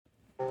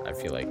I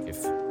feel like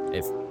if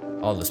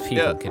all those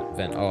people could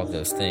invent all of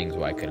those things,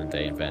 why couldn't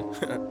they invent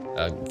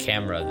a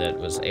camera that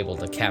was able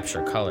to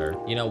capture color?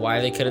 You know why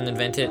they couldn't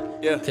invent it?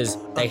 Yeah. Because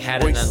they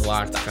hadn't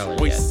unlocked color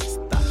yet.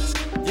 Racist thoughts.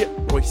 Yeah,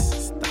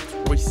 racist thoughts.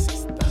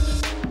 Racist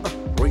thoughts.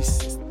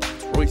 Racist thoughts.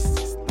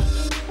 Racist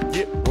thoughts.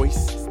 Yeah,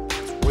 racist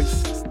thoughts.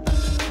 Racist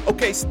thoughts.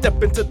 Okay,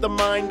 step into the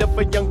mind of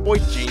a young boy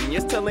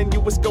genius, telling you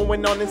what's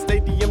going on in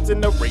stadiums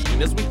and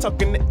arenas. We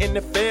talking the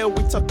NFL,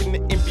 we talking the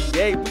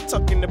NBA, we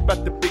talking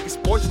about the biggest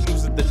sports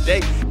news of the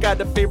day.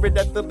 Got a favorite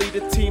athlete,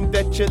 a team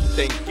that you're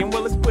thinking.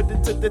 Well, let's put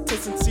it to the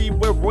test and see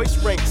where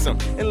Royce ranks them.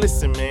 And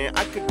listen, man,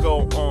 I could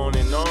go on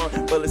and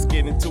on, but let's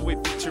get into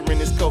it, featuring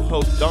his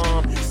co-host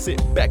Dom.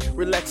 Sit back,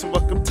 relax, and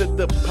welcome to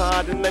the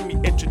pod, and let me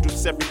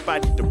introduce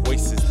everybody to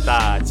Royce's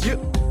thoughts. Yeah.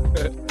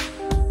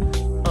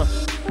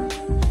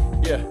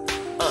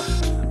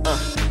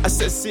 I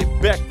said sit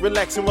back,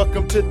 relax, and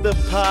welcome to the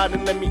pod,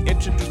 and let me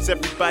introduce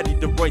everybody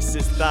to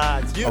Royce's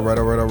thoughts. Yeah. All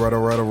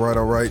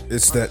right.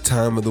 It's that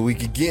time of the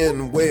week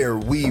again where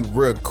we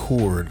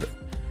record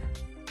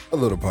a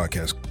little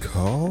podcast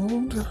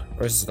called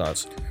Royce's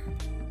thoughts.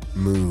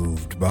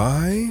 Moved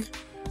By.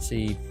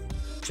 See,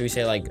 should we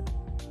say like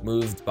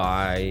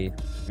moving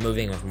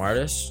with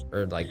Martis,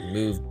 or like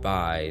moved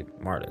by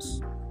Martis?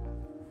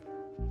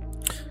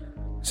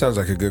 Sounds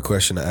like a good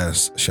question to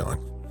ask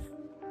Sean.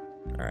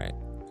 All right.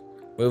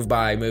 Moved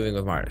by moving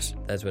with Martis.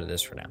 That's what it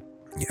is for now.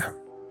 Yeah.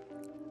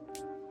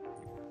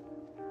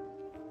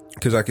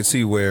 Because I can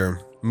see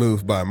where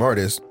Moved By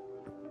Martis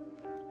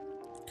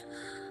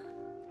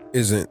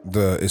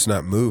it's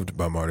not moved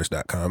by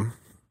Martis.com.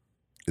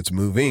 It's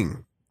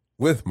moving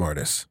with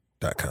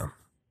Martis.com.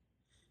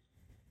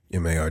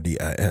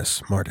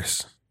 Mardis,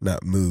 Martis.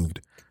 Not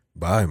moved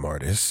by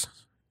Martis.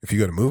 If you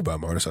go to Moved By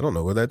Martis, I don't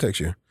know where that takes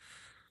you.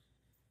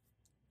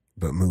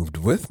 But moved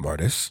with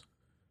Martis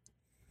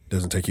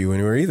doesn't take you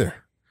anywhere either.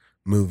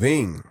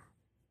 Moving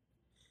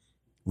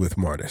with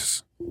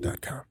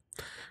Martis.com.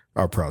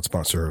 Our proud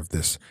sponsor of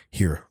this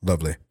here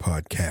lovely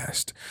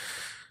podcast.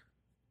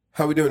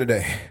 How we doing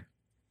today?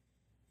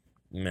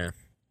 Meh.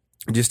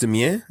 Just a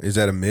meh? Is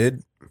that a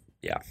mid?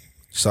 Yeah.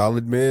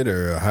 Solid mid,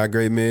 or a high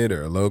grade mid,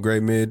 or a low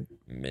grade mid?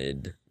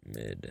 Mid.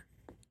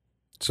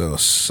 So a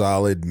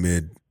solid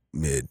mid.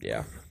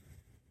 Yeah.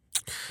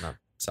 Not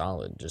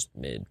solid, just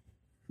mid.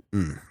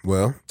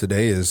 Well,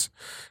 today is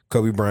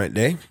Kobe Bryant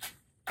Day.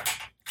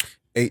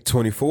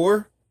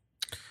 8/24.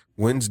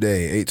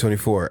 Wednesday,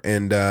 8/24.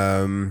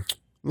 And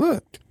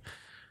look,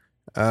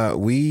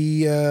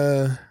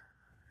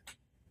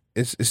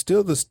 it's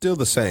still the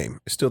same.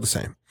 It's still the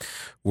same.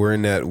 We're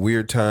in that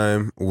weird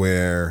time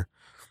where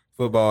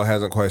football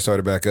hasn't quite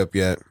started back up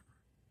yet.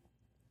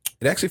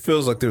 It actually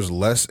feels like there's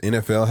less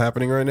NFL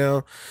happening right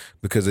now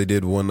because they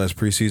did one less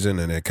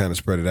preseason and it kind of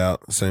spread it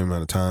out the same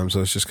amount of time.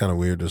 So it's just kind of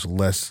weird. There's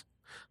less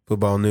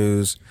football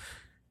news.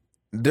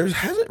 There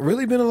hasn't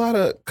really been a lot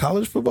of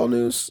college football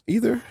news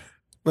either.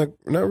 Like,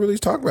 we're not really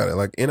talking about it.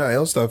 Like,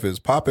 NIL stuff is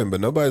popping,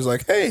 but nobody's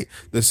like, hey,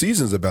 the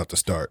season's about to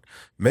start.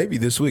 Maybe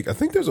this week. I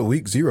think there's a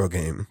week 0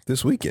 game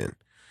this weekend.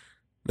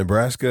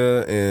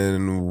 Nebraska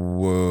and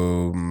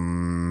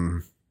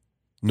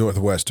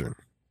Northwestern.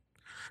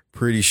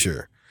 Pretty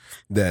sure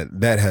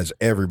that has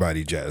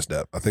everybody jazzed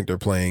up. I think they're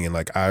playing in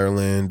like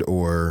Ireland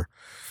or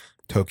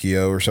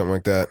Tokyo or something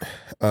like that.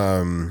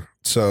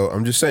 So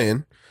I'm just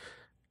saying,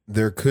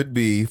 there could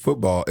be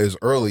football as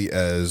early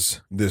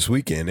as this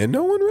weekend, and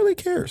no one really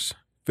cares.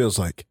 Feels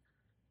like.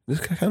 This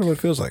is kind of what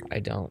it feels like. I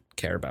don't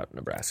care about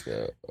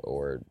Nebraska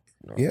or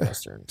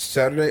Northwestern. Yeah.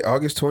 Saturday,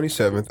 August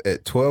 27th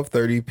at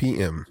 12:30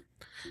 p.m.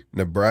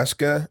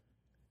 Nebraska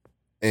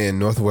and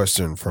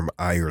Northwestern from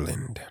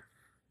Ireland.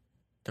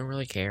 Don't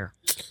really care.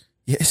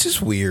 Yeah, it's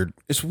just weird.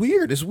 It's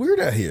weird. It's weird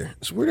out here.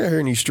 It's weird out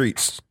here in these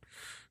streets.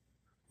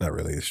 Not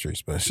really the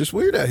streets, but it's just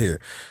weird out here.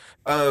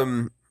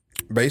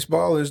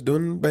 Baseball is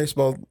doing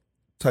baseball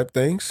type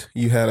things.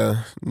 You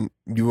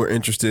were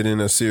interested in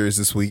a series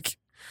this week.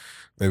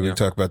 Maybe we'll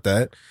talk about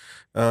that.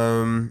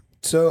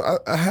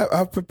 So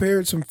I've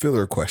prepared some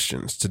filler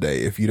questions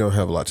today if you don't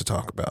have a lot to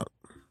talk about.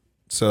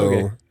 So,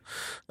 okay.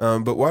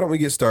 But why don't we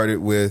get started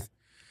with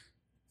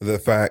the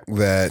fact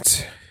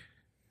that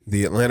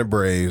the Atlanta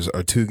Braves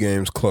are 2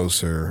 games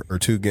closer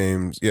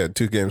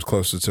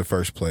to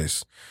first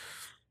place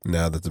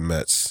now that the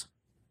Mets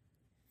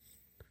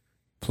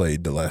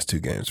played the last 2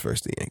 games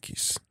versus the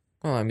Yankees.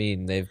 Well, I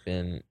mean, they've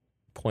been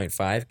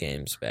 0.5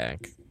 games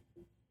back,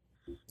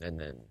 and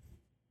then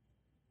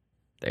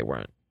they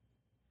weren't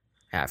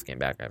half game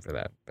back after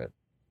that. But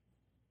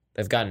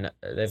they've gotten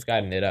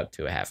it up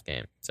to a half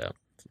game. So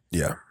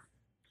yeah.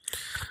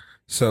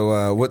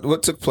 So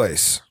what took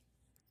place?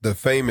 The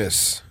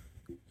famous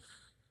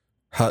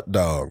hot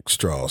dog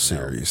straw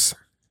series.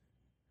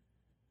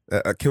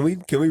 Can we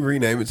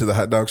rename it to the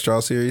hot dog straw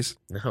series?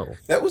 No,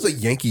 that was a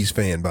Yankees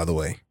fan, by the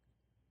way.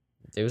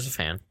 It was a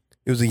fan.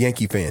 It was a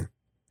Yankee fan.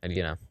 And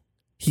you know,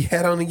 he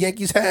had on a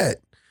Yankees hat.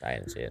 I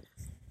didn't see it.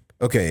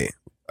 Okay.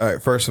 All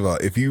right. First of all,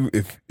 if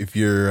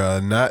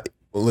you're not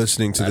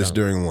listening to this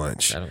during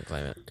lunch, I don't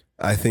claim it.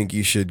 I think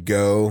you should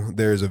go.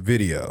 There's a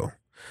video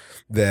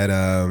that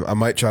I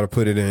might try to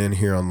put it in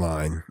here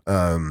online.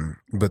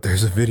 But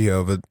there's a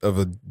video of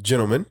a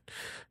gentleman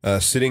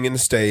sitting in the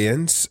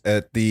stands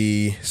at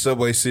the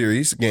Subway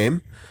Series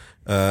game.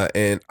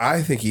 And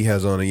I think he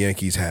has on a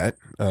Yankees hat.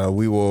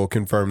 We will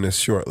confirm this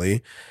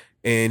shortly.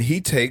 And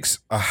he takes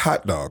a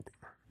hot dog.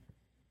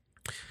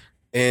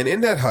 And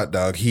in that hot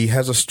dog, he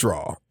has a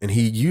straw. And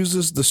he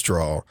uses the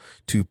straw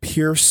to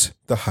pierce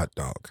the hot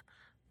dog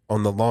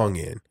on the long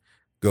end.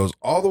 Goes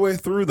all the way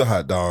through the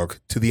hot dog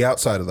to the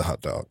outside of the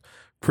hot dog.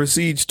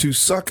 Proceeds to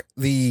suck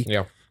the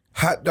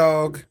hot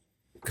dog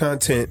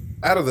content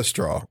out of the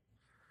straw.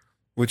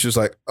 Which is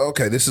like,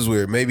 okay, this is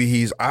weird.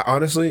 Maybe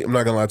honestly, I'm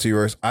not going to lie to you,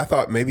 Royce. I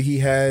thought maybe he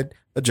had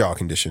a jaw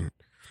condition.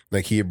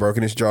 Like he had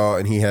broken his jaw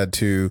and he had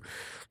to,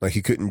 like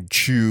he couldn't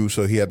chew.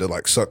 So he had to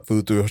like suck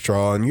food through a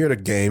straw. And you're at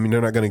a game and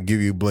they're not going to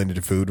give you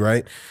blended food,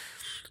 right?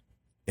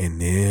 And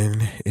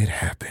then it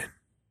happened.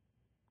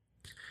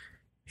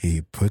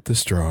 He put the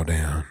straw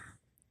down,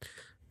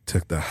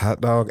 took the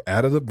hot dog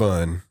out of the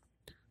bun,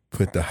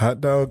 put the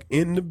hot dog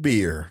in the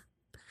beer,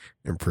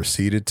 and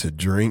proceeded to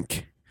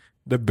drink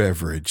the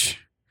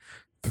beverage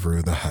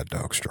through the hot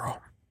dog straw.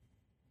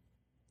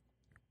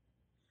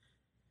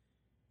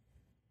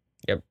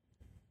 Yep.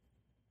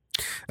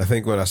 I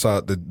think when I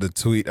saw the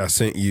tweet I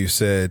sent you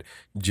said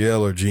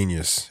jail or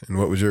genius. And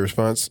what was your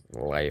response?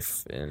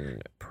 Life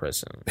in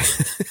prison.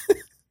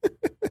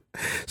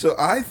 So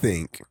I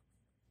think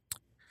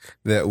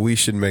that we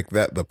should make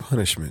that the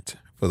punishment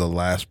for the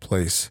last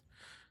place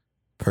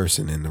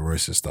person in the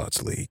Royce's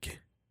Thoughts League.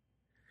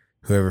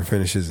 Whoever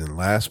finishes in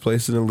last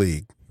place in the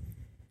league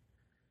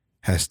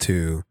has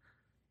to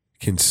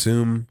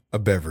consume a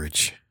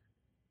beverage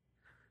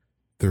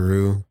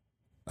through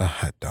a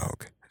hot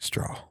dog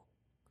straw.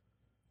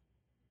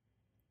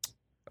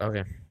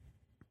 Okay.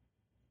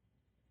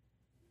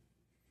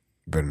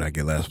 Better not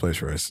get last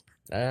place, Royce.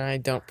 I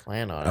don't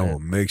plan on I it. will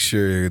make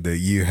sure that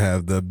you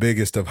have the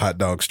biggest of hot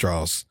dog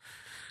straws.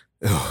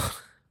 Ugh.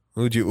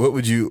 What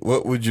would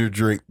your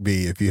drink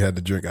be if you had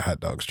to drink a hot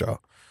dog straw?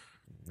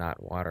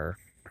 Not water.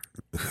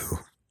 Ooh,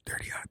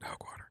 dirty hot dog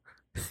water.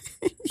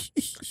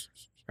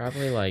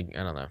 Probably like,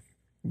 I don't know.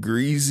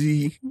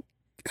 Greasy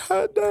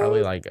hot dog.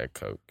 Probably like a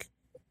Coke.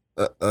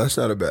 That's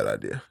not a bad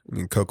idea. I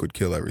mean, Coke would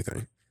kill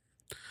everything.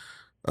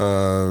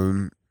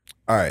 All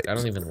right. I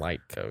don't even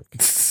like Coke.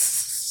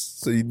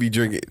 So you'd be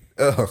drinking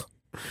a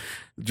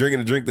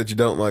drink that you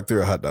don't like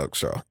through a hot dog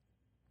straw.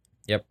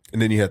 Yep.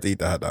 And then you have to eat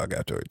the hot dog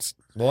afterwards.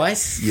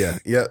 What? Yeah,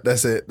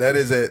 that's it. That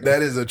is it.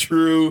 That is a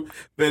true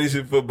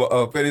fantasy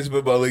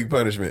football league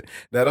punishment.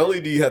 Not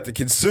only do you have to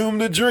consume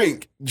the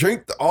drink,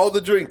 all the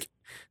drink,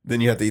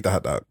 then you have to eat the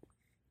hot dog.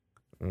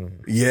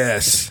 Mm.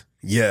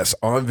 Yes,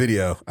 on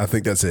video. I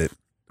think that's it.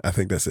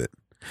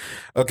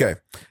 Okay.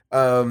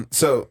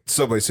 So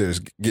Subway Series,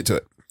 get to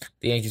it.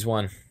 The Yankees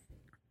won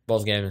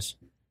both games.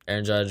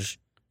 Aaron Judge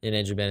and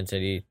Andrew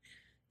Benintendi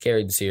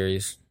carried the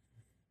series.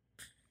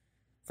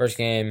 First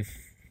game,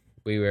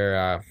 we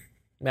were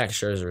Max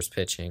Scherzer was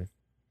pitching.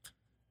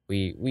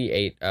 We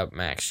ate up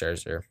Max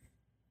Scherzer,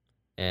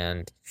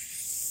 and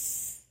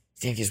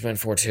the Yankees win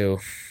 4-2.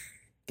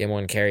 Game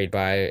one carried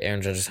by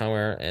Aaron Judge's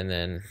homer, and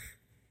then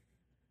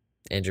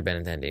Andrew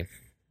Benintendi.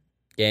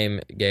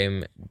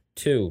 Game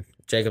two,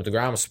 Jacob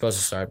deGrom was supposed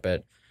to start,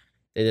 but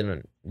they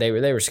didn't. They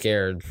were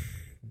scared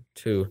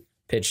to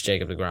pitch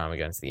Jacob deGrom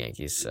against the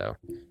Yankees, so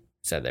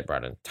said they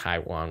brought in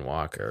Taijuan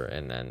Walker,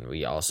 and then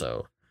we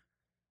also.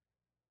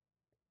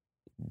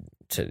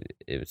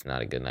 It was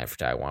not a good night for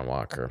Taijuan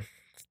Walker.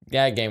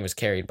 That game was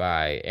carried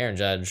by Aaron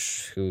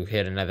Judge, who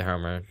hit another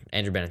homer,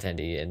 Andrew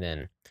Benintendi, and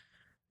then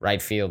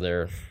right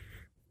fielder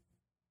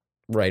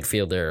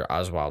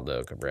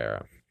Oswaldo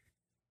Cabrera.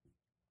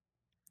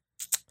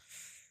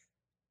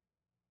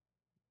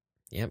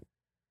 Yep.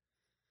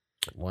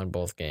 Won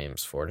both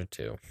games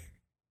 4-2.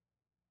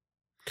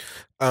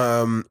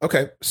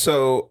 Okay,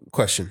 so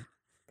question.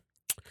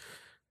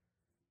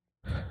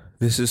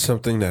 This is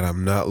something that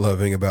I'm not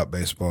loving about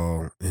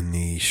baseball in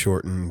the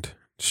shortened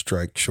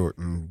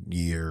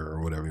year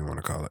or whatever you want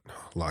to call it.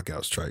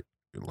 Lockout shortened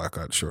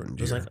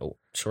It was year. like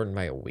shortened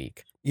by a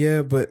week.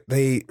 Yeah, but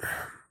the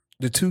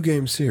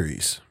 2-game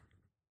series.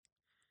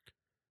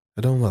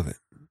 I don't love it.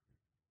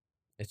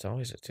 It's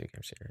always a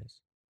 2-game series.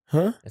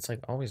 Huh? It's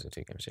like always a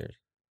 2-game series.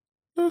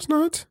 No, it's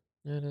not.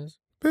 Yeah, it is.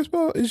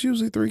 Baseball is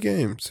usually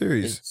 3-game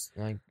series. It's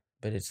like,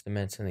 but it's the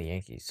Mets and the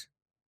Yankees.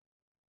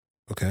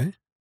 Okay.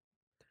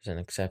 There's an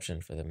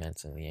exception for the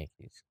Mets and the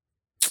Yankees.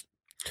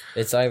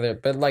 It's either,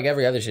 but like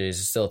every other series,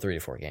 it's still 3 to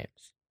 4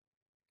 games.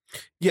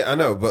 Yeah, I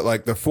know, but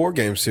like the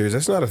 4-game series,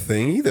 that's not a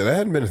thing either. That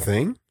hadn't been a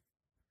thing.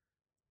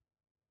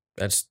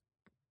 That's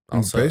In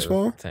also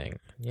baseball? a thing.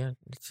 Yeah,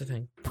 it's a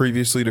thing.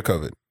 Previously to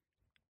COVID.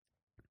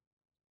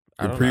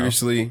 I don't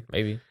Previously, know.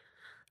 Maybe.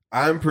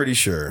 I'm pretty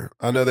sure.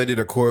 I know they did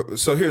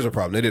so here's a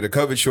problem. They did a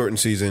COVID shortened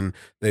season.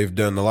 They've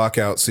done the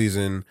lockout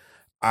season.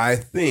 I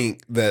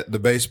think that the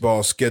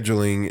baseball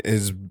scheduling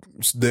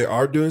they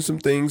are doing some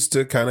things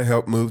to kind of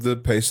help move the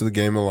pace of the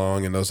game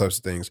along and those types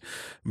of things.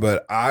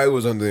 But I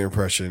was under the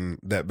impression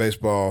that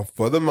baseball,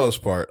 for the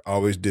most part,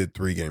 always did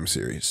 3-game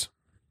series.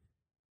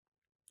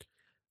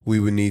 we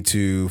would need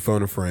to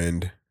phone a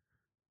friend.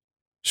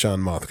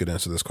 Sean Moth could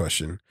answer this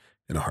question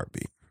in a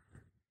heartbeat.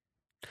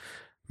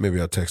 Maybe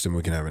I'll text him.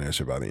 We can have an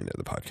answer by the end of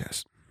the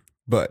podcast.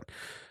 But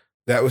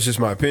that was just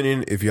my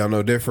opinion. If y'all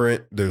know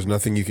different, there's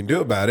nothing you can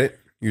do about it.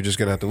 You're just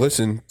going to have to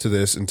listen to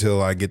this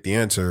until I get the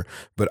answer.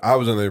 But I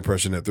was under the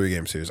impression that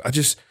 3-game series.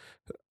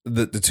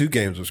 The 2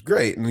 games was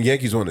great. And the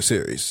Yankees won the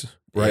series,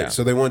 right? Yeah.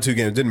 So they won 2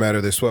 games. Didn't matter.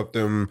 They swept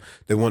them.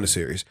 They won the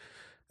series.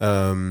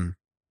 I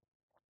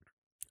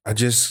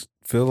just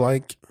feel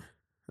like,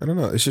 I don't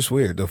know. It's just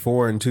weird. The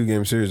 4 and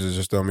 2-game series is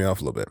just throwing me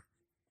off a little bit.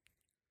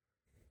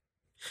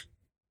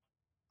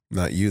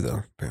 Not you,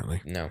 though,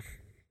 apparently. No.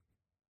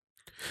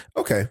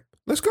 Okay.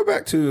 Let's go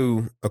back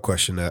to a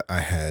question that I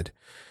had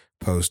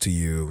posed to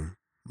you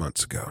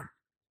months ago.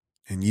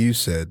 And you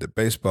said that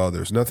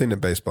there's nothing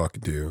that baseball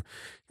can do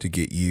to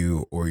get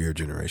you or your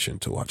generation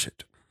to watch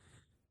it.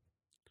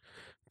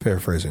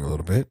 Paraphrasing a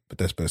little bit, but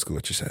that's basically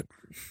what you said.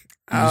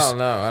 I don't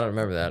know. I don't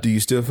remember that. Do you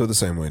still feel the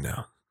same way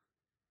now?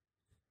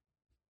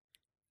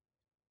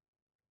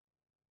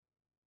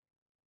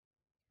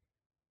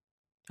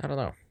 I don't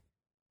know.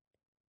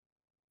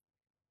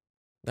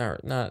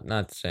 No,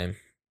 not the same.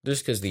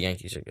 Just because the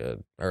Yankees are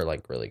good, or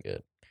like really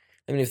good.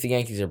 I mean, if the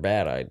Yankees are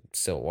bad, I'd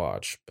still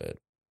watch, but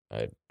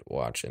I'd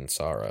watch in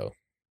sorrow.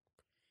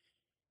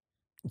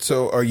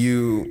 So are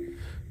you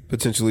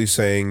potentially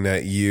saying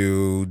that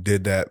you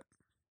did that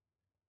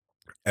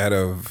out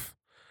of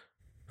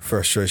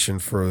frustration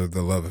for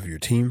the love of your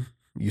team?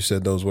 You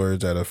said those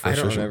words out of I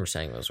frustration? don't remember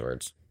saying those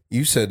words.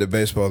 You said that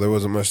there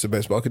wasn't much that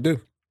baseball could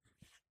do.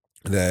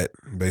 That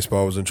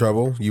baseball was in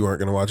trouble. You weren't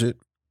going to watch it.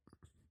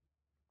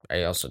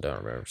 I also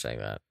don't remember saying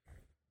that.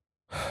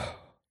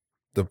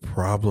 The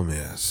problem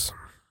is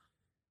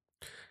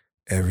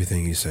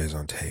everything you say is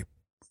on tape.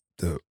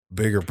 The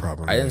bigger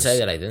problem I didn't is say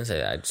that. I didn't say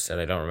that. I just said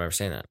I don't remember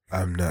saying that.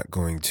 I'm not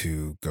going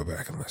to go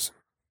back and listen.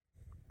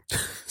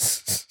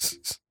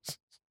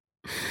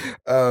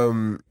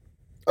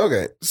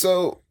 Okay,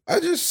 so I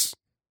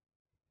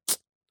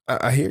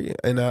hear you,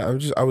 and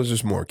I was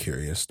just more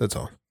curious. That's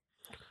all.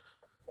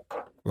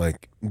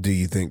 Like, do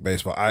you think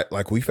baseball?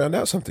 We found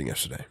out something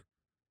yesterday.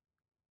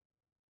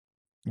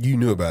 You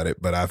knew about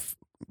it, but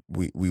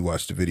we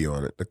watched a video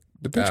on it.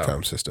 The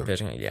PitchCom system.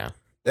 Yeah.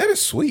 That is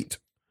sweet.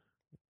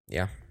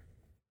 Yeah.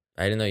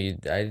 I didn't know you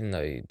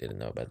didn't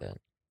know about that.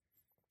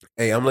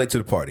 Hey, I'm late to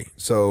the party.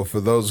 So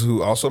for those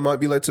who also might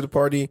be late to the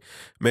party,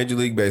 Major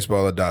League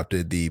Baseball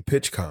adopted the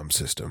PitchCom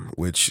system,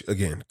 which,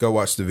 again, go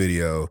watch the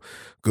video,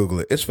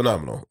 Google it. It's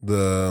phenomenal.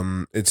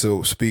 It's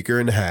a speaker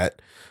and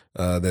hat.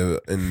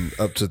 And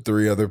up to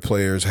 3 other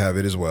players have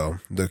it as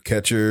well. The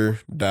catcher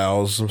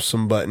dials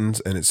some buttons,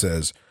 and it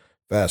says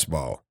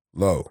fastball,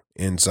 low,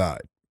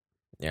 inside.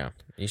 Yeah.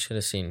 You should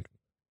have seen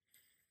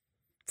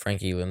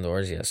Frankie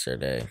Lindor's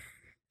yesterday.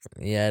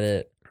 He had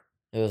it.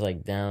 It was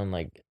like down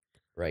like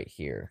right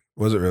here.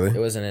 Was it really? It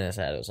wasn't in his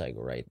hat. It was like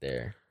right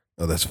there.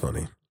 Oh, that's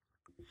funny.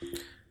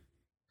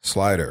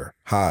 Slider,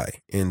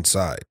 high,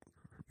 inside.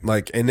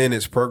 And then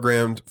it's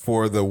programmed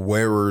for the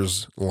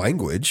wearer's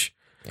language.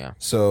 Yeah.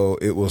 So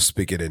it will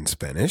speak it in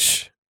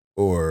Spanish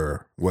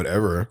or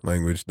whatever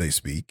language they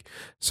speak.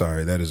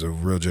 Sorry, that is a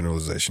real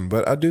generalization.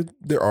 But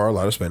there are a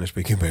lot of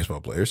Spanish-speaking baseball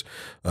players.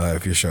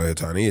 If you're Shohei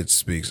Ohtani, it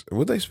speaks,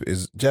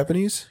 is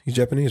Japanese? He's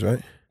Japanese,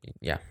 right?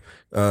 Yeah.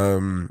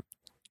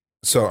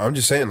 So I'm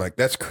just saying,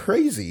 that's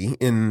crazy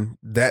in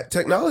that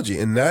technology,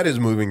 and that is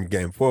moving the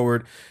game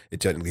forward.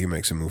 It technically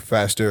makes it move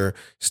faster.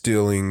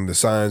 Stealing the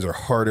signs are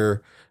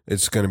harder.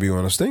 It's going to be one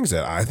of those things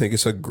that I think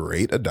it's a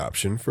great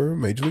adoption for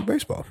Major League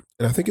Baseball.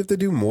 And I think if they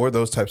do more of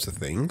those types of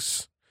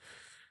things,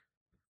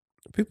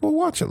 people will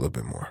watch it a little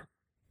bit more.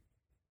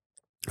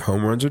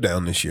 Home runs are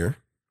down this year,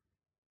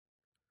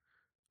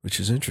 which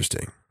is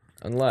interesting.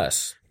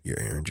 Unless You're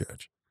Aaron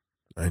Judge.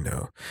 I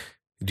know.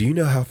 Do you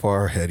know how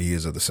far ahead he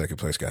is of the second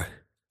place guy?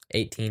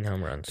 18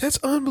 home runs. That's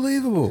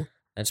unbelievable.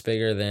 That's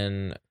bigger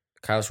than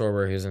Kyle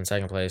Schwarber, who's in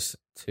second place,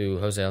 to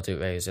Jose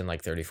Altuve, who's in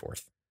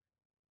 34th.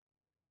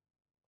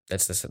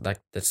 That's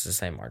the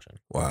same margin.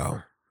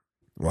 Wow.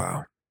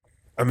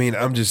 I mean,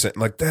 I'm just saying,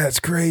 that's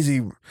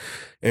crazy.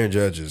 Aaron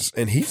Judge is,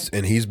 and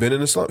he's been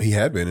in a slump. He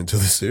had been until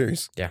the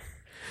series. Yeah.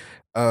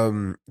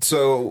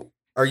 So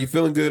are you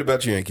feeling good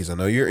about your Yankees? I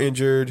know you're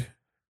injured.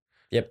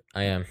 Yep,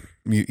 I am.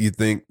 You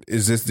think,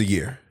 is this the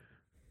year?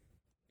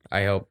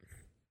 I hope.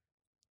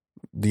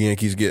 The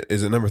Yankees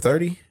is it number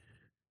 30?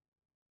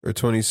 Or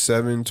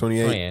 27,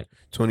 28?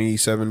 28.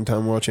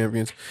 27-time world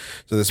champions.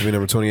 So this will be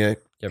number 28?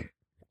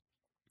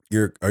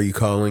 Yep. Are you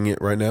calling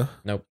it right now?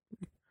 Nope.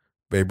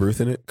 Babe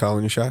Ruth in it?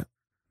 Calling your shot?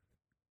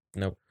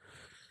 Nope.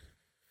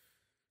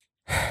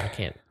 I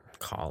can't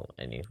call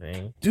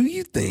anything. Do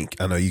you think,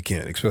 I know you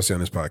can't, especially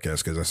on this podcast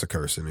because that's a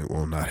curse and it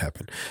will not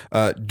happen.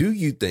 Do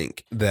you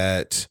think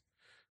that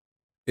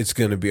it's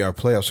going to be, our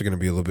playoffs are going to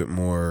be a little bit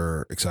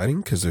more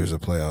exciting because there's a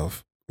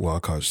playoff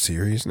wild card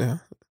series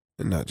now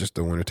and not just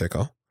the winner take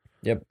all?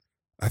 Yep.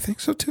 I think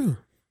so too.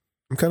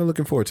 I'm kind of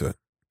looking forward to it.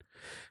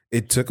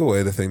 It took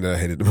away the thing that I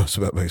hated the most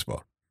about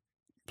baseball.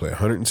 Play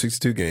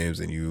 162 games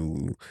and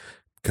you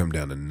come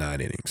down to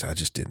 9 innings. I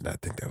just did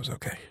not think that was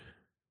okay.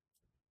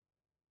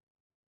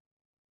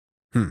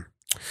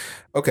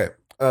 Okay.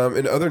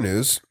 In other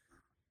news,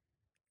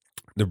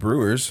 the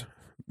Brewers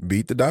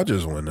beat the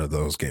Dodgers one of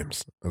those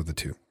games of the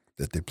two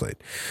that they played.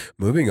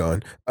 Moving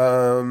on.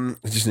 I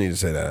just need to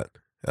say that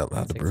out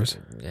loud. The Brewers.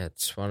 Yeah,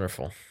 it's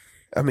wonderful.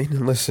 I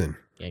mean, listen.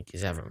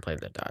 Yankees haven't played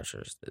the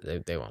Dodgers.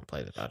 They won't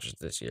play the Dodgers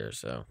this year,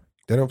 so.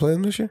 They don't play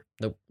them this year?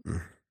 Nope.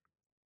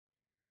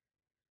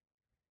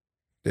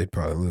 They'd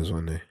probably lose,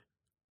 wouldn't they?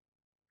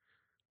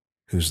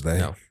 Who's they?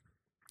 No.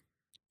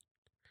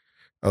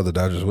 Oh, the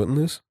Dodgers wouldn't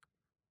lose?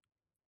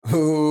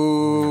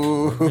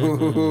 Ooh.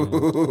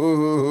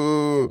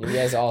 You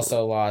guys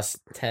also lost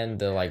 10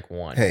 to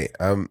 1. Hey,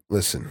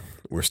 listen,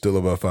 we're still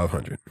above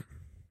 500.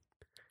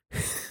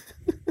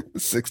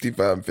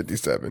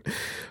 65-57.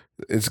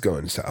 It's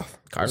going south.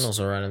 Cardinals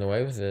are running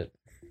away with it.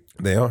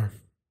 They are.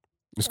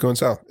 It's going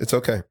south. It's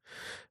okay.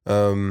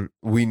 I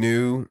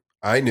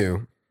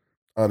knew,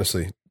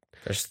 honestly.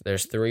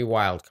 There's 3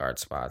 wild card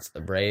spots.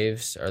 The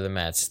Braves or the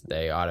Mets,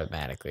 they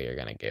automatically are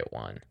going to get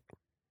one.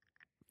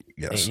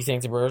 Yes. You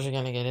think the Brewers are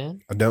going to get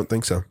in? I don't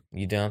think so.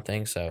 You don't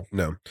think so?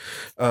 No.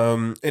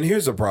 And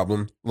here's the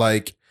problem.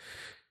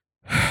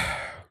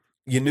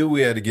 You knew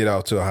we had to get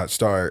out to a hot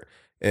start,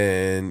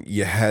 and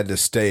you had to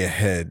stay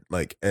ahead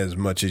as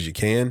much as you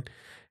can.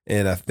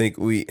 And I think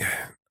we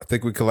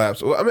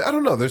collapsed. Well, I mean, I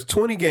don't know. There's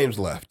 20 games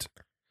left,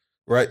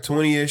 right?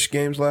 20-ish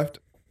games left,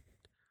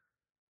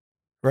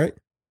 right?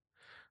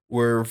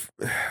 Where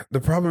the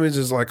problem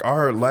is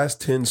our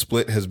last 10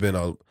 split has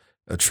been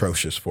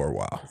atrocious for a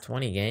while.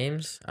 20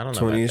 games? I don't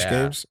know. 20-ish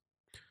games.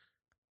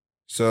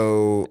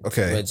 So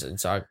okay,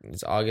 it's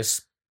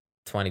August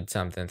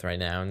 20-something right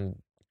now,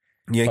 and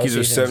Yankees are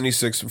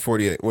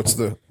 76-48. What is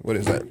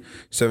that?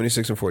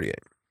 76-48.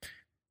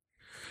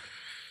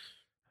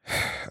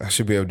 I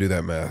should be able to do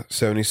that math.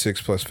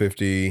 76 plus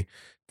 50,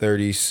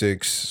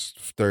 36,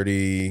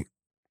 30.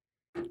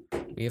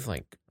 We have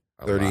a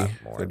 30, lot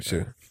more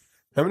 32.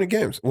 How many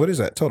games? What is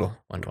that total?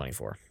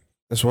 124.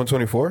 That's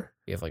 124?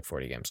 We have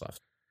 40 games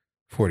left.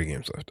 40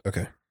 games left.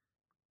 Okay.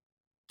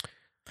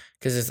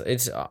 Because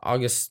it's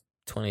August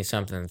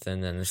 20-something,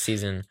 and then the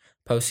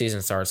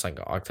postseason starts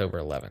October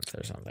 11th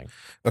or something.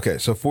 Okay,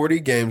 so 40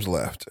 games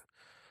left.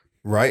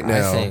 Right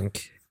now.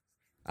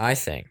 I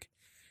think,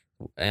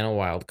 and a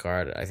wild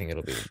card, I think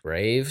it'll be the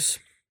Braves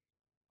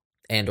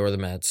or the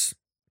Mets.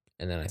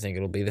 And then I think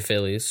it'll be the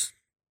Phillies.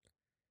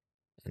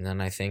 And then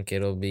I think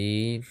it'll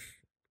be,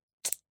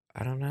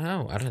 I don't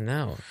know.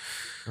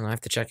 I'll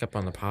have to check up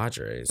on the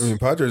Padres. I mean,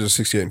 Padres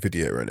are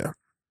 68-58 right now.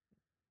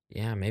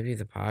 Yeah, maybe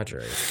the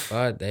Padres,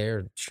 but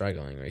they're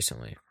struggling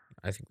recently.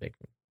 I think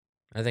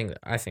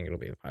it'll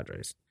be the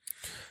Padres.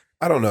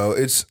 I don't know.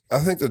 I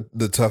think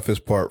the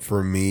toughest part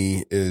for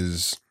me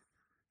is,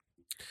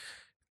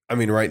 I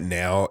mean, right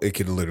now it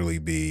could literally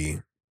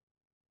be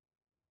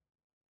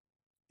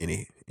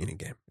any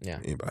game. Yeah.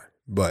 Anybody.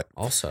 But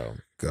also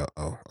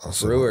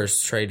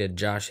Brewers traded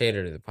Josh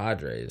Hader to the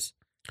Padres.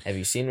 Have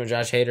you seen what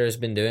Josh Hader has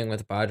been doing with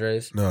the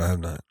Padres? No, I have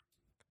not.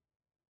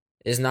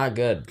 It's not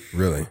good.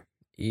 Really?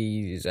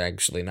 He's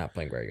actually not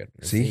playing very good.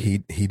 See,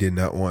 he did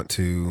not want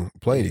to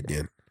play it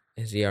again.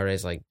 His ERA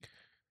is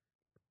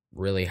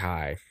really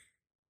high.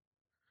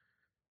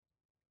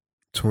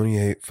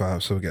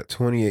 28-5. So we got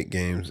 28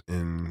 games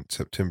in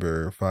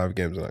September, 5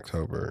 games in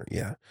October.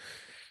 Yeah.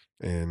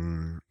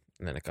 And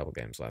then a couple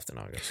games left in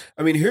August.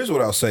 I mean, here's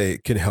what I'll say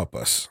can help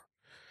us.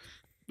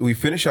 We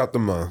finish out the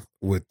month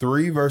with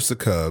 3 versus the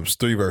Cubs,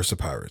 3 versus the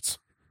Pirates.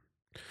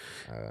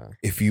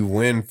 If you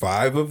win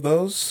 5 of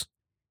those,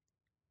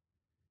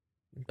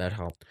 that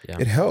helped. Yeah,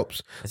 it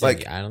helps. I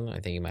don't know. I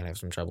think you might have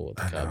some trouble with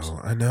the Cubs.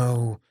 I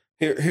know.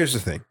 Here's the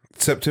thing.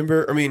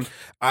 September. I mean,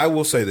 I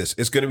will say this: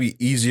 it's going to be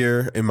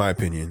easier, in my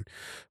opinion,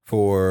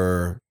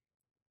 for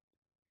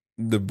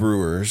the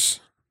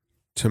Brewers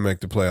to make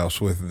the playoffs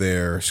with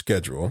their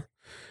schedule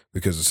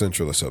because the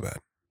Central is so bad.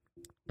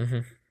 Mm-hmm.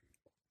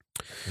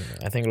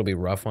 I think it'll be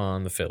rough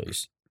on the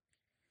Phillies.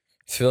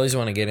 If the Phillies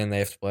want to get in, they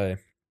have to play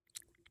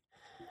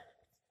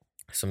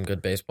some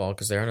good baseball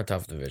because they're in a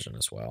tough division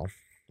as well.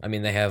 I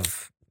mean, they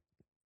have.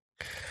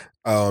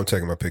 Oh, I'm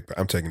taking my pick.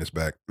 I'm taking this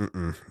back.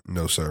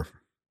 No, sir.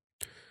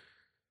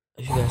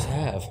 You guys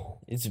have.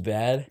 It's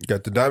bad. You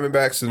got the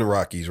Diamondbacks and the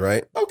Rockies,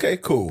 right? Okay,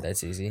 cool.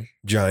 That's easy.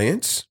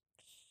 Giants.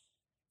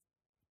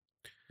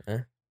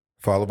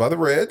 Followed by the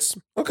Reds.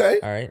 Okay.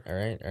 All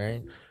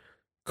right.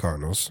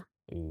 Cardinals.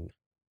 Ooh,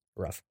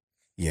 rough.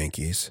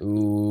 Yankees.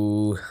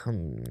 Ooh.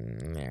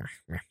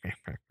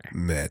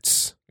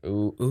 Mets.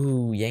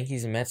 Ooh.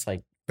 Yankees and Mets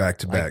back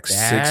to back.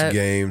 that? 6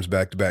 games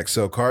back to back.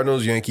 So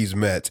Cardinals, Yankees,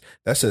 Mets.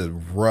 That's a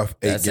rough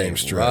 8-game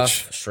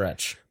stretch. Rough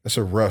stretch. That's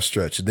a rough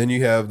stretch. Then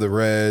you have the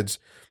Reds,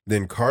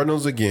 then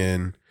Cardinals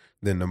again,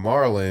 then the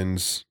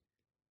Marlins,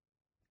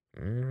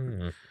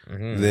 mm-hmm.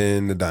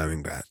 then the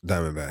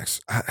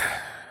Diamondbacks.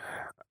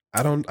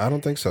 I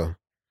don't think so.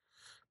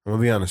 I'm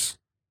gonna be honest.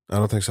 I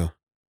don't think so.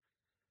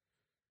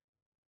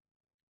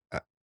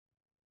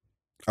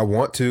 I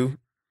want to.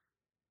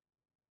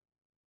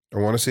 I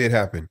want to see it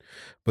happen.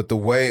 But the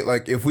way,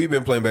 like, if we've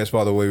been playing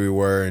baseball the way we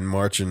were in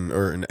March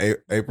or in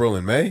April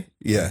and May,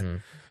 yeah.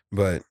 Mhm.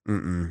 But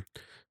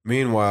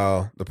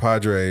meanwhile, the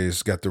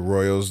Padres got the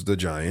Royals, the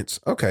Giants.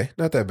 Okay,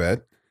 not that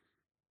bad.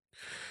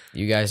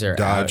 You guys are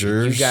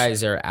Dodgers. you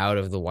guys are out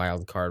of the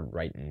wild card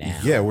right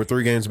now. Yeah, we're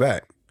 3 games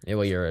back. Yeah,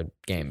 well, you're a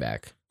game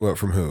back. What,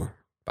 from who?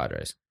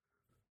 Padres.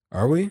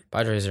 Are we?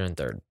 Padres are in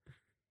third.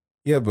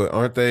 Yeah, but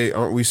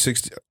aren't we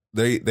 60?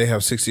 They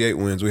have 68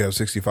 wins. We have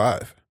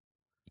 65.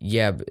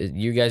 Yeah, but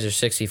you guys are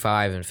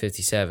 65 and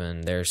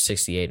 57. They're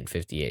 68 and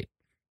 58.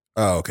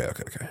 Oh, okay.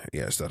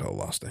 Yeah, it's that whole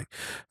loss thing.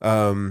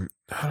 I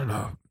don't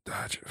know.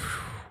 Dodgers.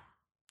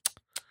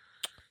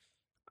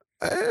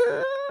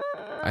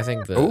 I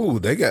think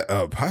they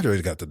got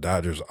Padres got the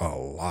Dodgers a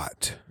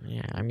lot.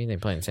 Yeah, I mean they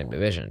play in the same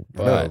division,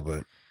 No, but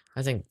but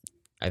I think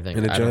and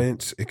the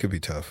Giants, it could be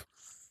tough.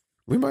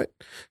 We might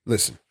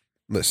listen,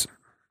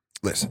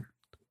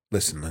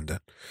 Linda.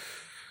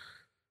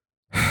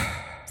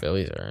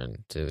 Phillies are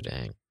in too.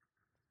 Dang.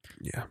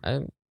 Yeah.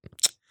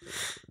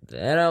 The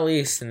NL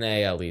East and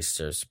the AL East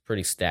are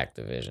pretty stacked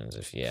divisions,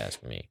 if you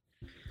ask me.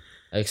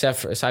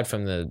 Aside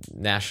from the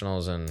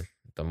Nationals and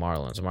the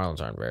Marlins. The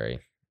Marlins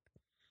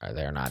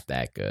they're not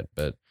that good,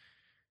 but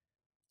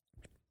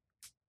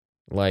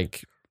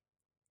like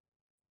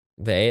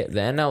the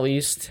NL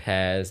East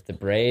has the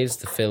Braves,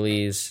 the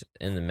Phillies,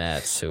 and the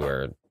Mets, who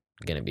are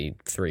going to be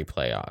 3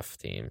 playoff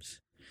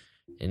teams,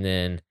 and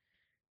then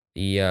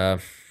the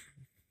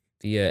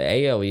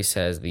AL East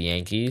has the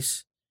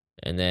Yankees,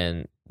 and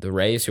then the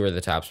Rays, who are the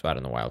top spot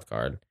in the wild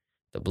card,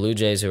 the Blue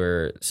Jays, who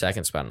are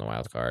second spot in the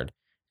wild card,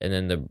 and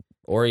then the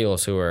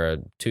Orioles, who are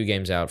 2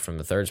 games out from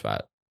the third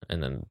spot,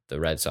 and then the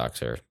Red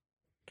Sox are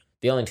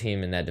the only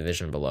team in that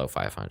division below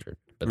 500,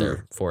 but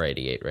they're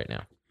 488 right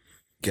now.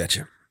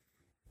 Gotcha.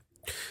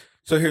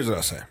 So here's what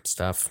I'll say. It's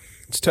tough.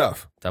 It's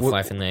tough. Tough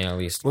life in the AL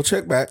East. We'll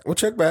check back.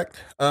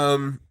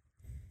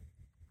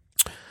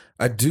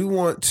 I do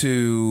want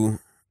to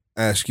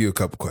ask you a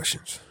couple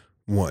questions.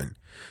 One,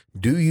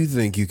 do you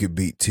think you could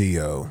beat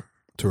Terrell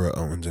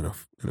Owens in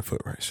a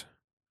foot race?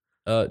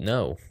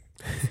 No.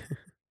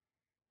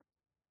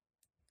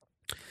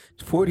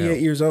 He's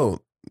 48 years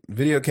old.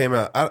 Video came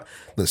out.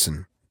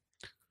 Listen,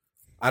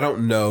 I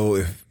don't know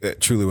if it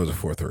truly was a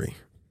 4.3,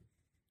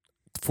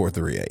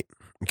 4.38.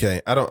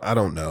 Okay, I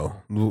don't know.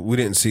 We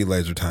didn't see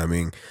laser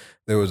timing.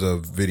 There was a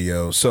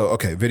video. So,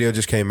 okay, video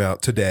just came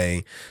out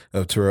today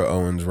of Terrell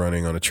Owens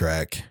running on a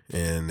track,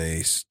 and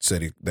they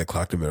said they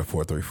clocked him at a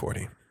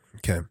 4.340.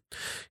 Okay,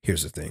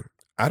 here's the thing.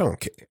 I don't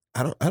care.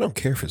 I don't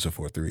care if it's a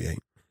 4.38.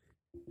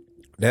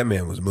 That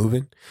man was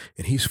moving,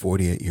 and he's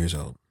 48 years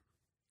old,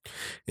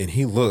 and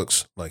he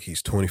looks like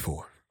he's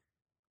 24.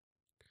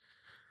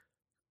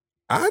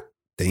 I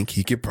think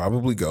he could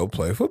probably go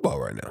play football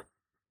right now.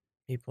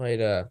 He played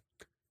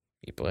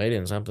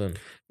in something.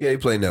 Yeah, he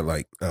played in that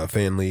like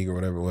fan league or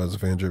whatever it was, a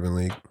fan driven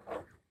league.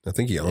 I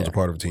think he owns a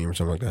part of a team or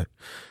something like that,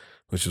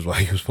 which is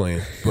why he was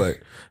playing. But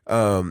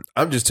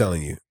I'm just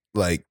telling you,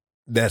 like,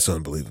 that's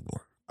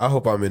unbelievable. I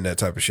hope I'm in that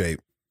type of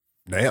shape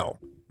now,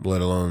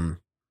 let alone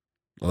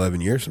 11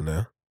 years from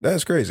now.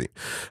 That's crazy.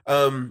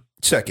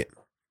 Second,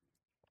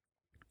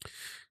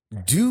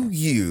 do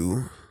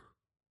you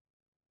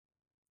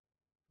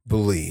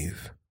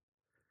believe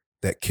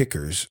that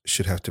kickers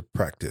should have to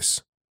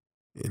practice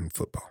in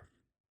football?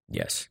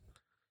 Yes.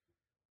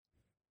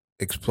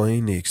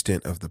 Explain the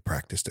extent of the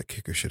practice that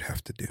kickers should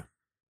have to do.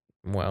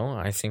 Well,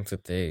 I think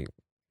that they,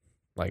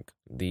 like,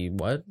 the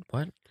what?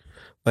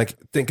 Like,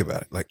 think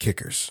about it. Like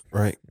kickers,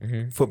 right?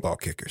 Mm-hmm. Football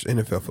kickers,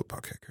 NFL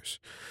football kickers.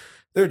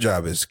 Their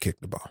job is to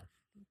kick the ball.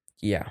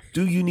 Yeah.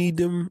 Do you need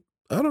them,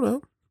 I don't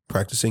know,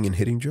 practicing and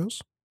hitting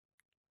drills?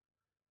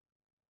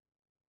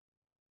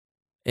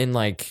 In,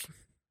 like...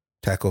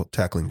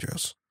 Tackling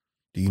drills.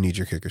 Do you need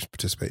your kickers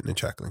participating in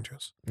tackling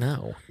drills?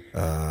 No.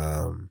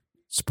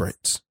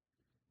 Sprints.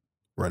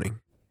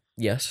 Running.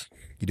 Yes.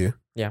 You do?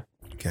 Yeah.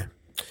 Okay.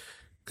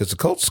 Because the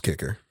Colts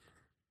kicker,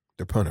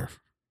 their punter,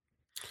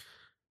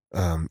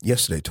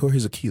 yesterday tore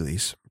his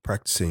Achilles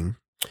practicing,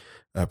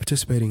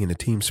 participating in the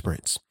team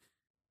sprints.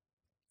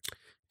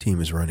 Team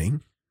is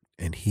running,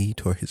 and he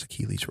tore his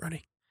Achilles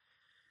running.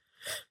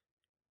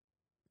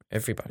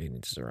 Everybody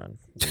needs to run.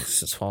 It's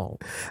his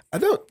fault.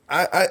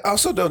 I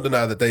also don't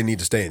deny that they need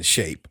to stay in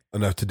shape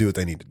enough to do what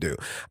they need to do.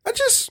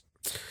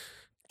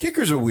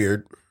 Kickers are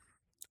weird.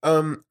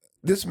 I'm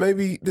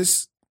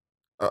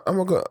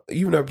gonna go.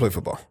 You've never played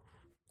football,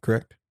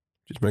 correct?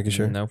 Just making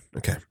sure. No.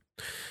 Okay.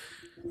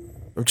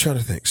 I'm trying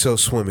to think. So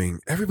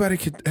swimming, everybody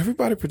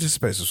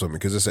participates in swimming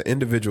because it's an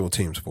individual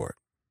team sport,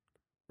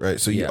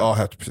 right? So you all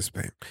have to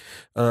participate.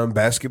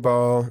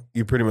 Basketball,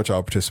 you pretty much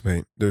all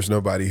participate. There's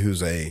nobody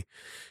who's a,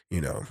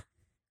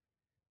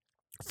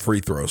 free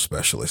throw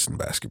specialist in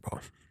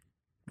basketball,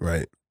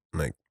 right?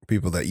 Like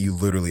people that you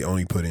literally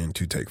only put in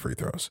to take free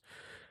throws,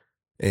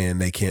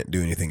 and they can't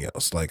do anything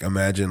else. Like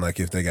imagine like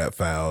if they got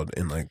fouled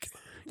and like.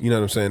 You know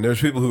what I'm saying?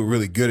 There's people who are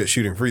really good at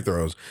shooting free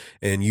throws,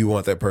 and you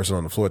want that person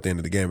on the floor at the end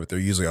of the game, but they're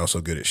usually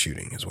also good at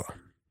shooting as well.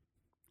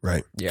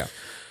 Right? Yeah.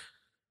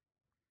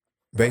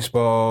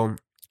 Baseball,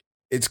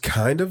 It's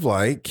kind of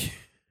like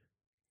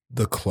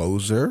the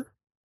closer,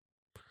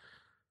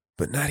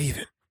 but not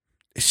even.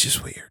 It's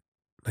just weird.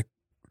 Like,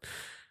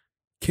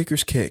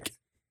 kickers kick.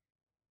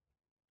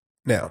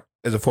 Now,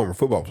 as a former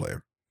football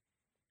player,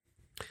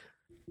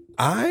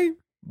 I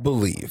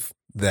believe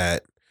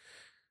that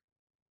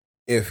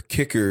if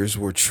kickers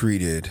were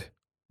treated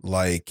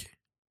like,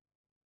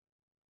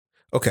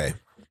 okay,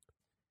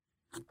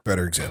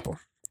 better example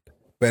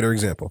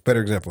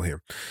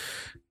here.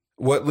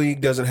 What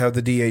league doesn't have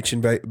the DH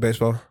in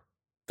baseball?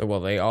 Well,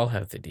 they all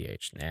have the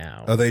DH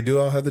now. Oh, they do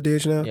all have the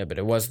DH now? Yeah, but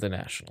it was the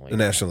National League. The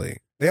National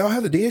League. They all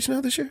have the DH now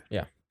this year?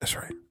 Yeah. That's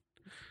right.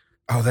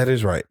 Oh, that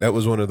is right. That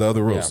was one of the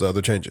other rules, Yeah. the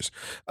other changes.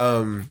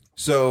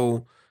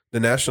 So the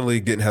National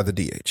League didn't have the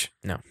DH.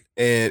 No.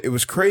 And it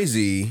was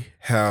crazy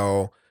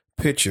how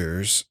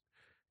pitchers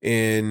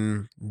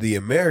in the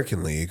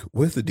American League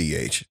with the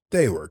DH,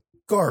 they were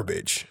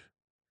garbage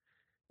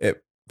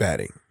at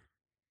batting.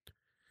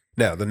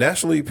 Now, the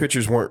National League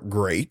pitchers weren't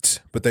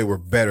great, but they were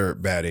better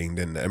at batting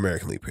than the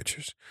American League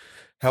pitchers.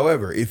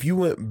 However, if you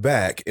went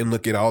back and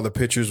look at all the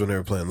pitchers when they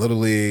were playing Little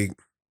League,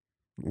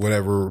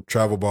 whatever,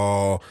 travel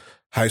ball,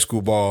 high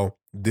school ball,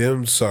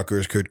 them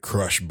suckers could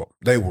crush ball.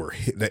 They were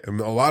a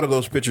lot of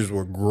those pitchers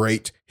were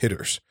great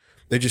hitters.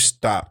 They just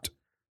stopped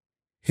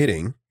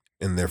hitting,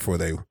 and therefore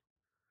they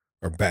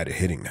are bad at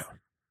hitting now.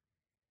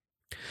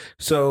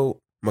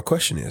 So my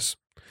question is,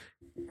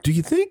 do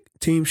you think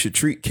teams should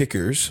treat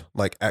kickers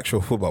like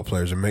actual football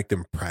players and make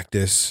them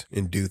practice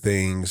and do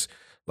things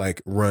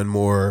like run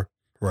more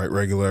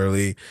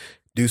regularly,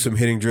 do some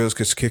hitting drills,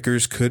 because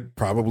kickers could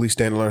probably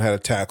stand and learn how to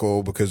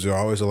tackle because they're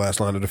always the last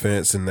line of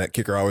defense, and that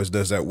kicker always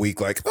does that weak,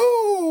 like,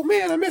 oh,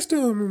 man, I missed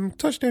him,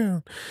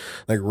 touchdown.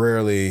 Like,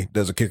 rarely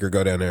does a kicker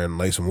go down there and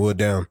lay some wood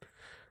down.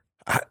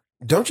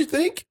 Don't you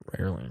think?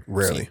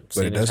 Rarely.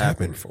 But it does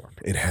happen. Before.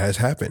 It has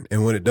happened.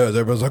 And when it does,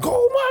 everybody's like,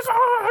 oh, my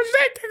gosh,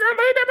 that kicker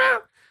laid him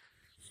out.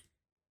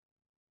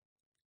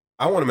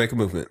 I want to make a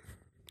movement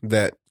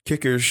that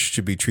kickers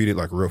should be treated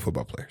like real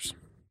football players.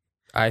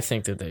 I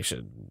think that they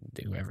should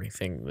do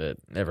everything that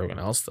everyone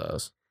else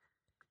does.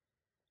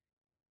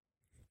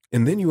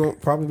 And then you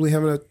won't probably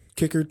have a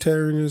kicker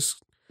tearing his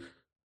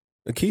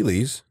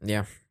Achilles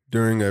Yeah.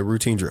 during a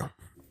routine drill.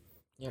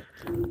 Yep.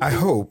 I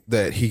hope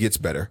that he gets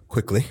better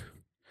quickly.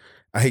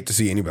 I hate to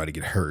see anybody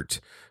get hurt,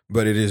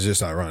 but it is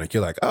just ironic.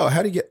 You're like, oh,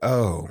 how'd he get?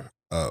 Oh,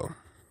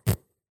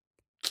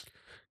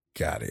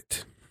 got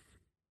it.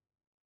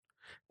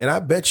 And I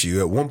bet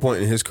you at one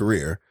point in his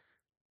career,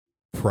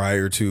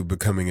 prior to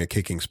becoming a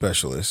kicking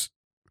specialist,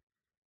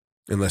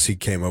 unless he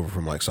came over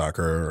from like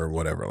soccer or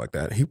whatever like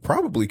that, he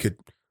probably could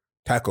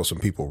tackle some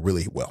people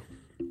really well.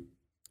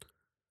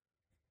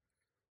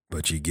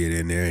 But you get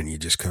in there and you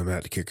just come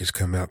out. The kickers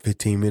come out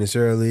 15 minutes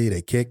early.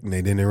 They kick and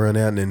then they run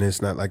out, and then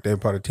it's not like they're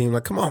part of the team.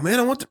 Like, come on, man,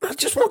 I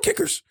just want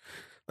kickers.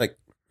 Like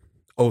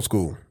old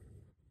school.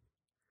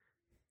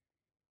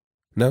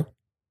 No?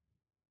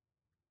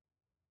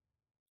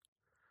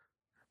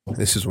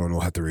 This is one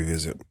we'll have to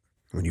revisit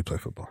when you play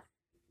football.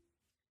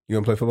 You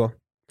gonna play football?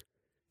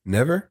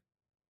 Never?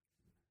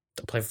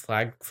 To play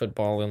flag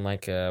football in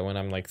like when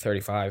I'm like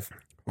 35.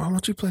 Why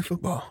won't you play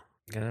football?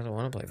 I don't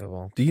want to play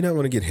football. Do you not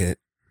want to get hit?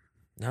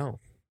 No,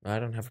 I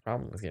don't have a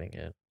problem with getting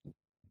hit.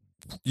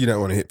 You don't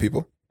want to hit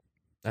people?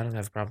 I don't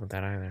have a problem with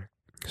that either.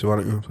 So why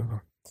don't you want to play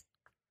football?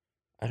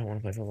 I don't want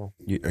to play football.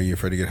 Are you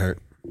afraid to get hurt?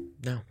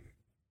 No.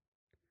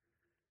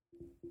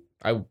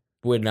 I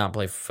would not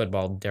play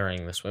football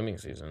during the swimming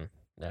season.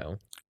 No.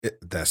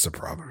 That's the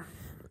problem.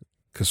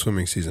 Because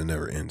swimming season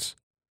never ends.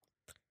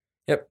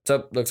 Yep.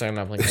 So looks like I'm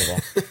not playing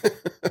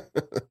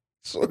football.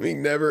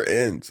 Swimming never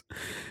ends.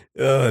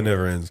 Oh, it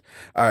never ends.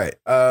 All right.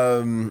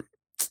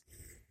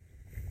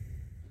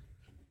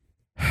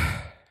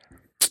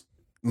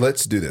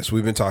 Let's do this.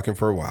 We've been talking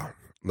for a while.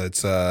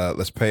 Let's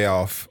pay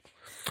off.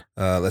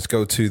 Let's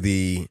go to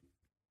the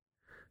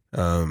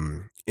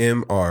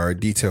MR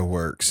Detail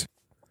Works.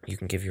 You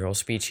can give your whole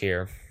speech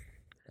here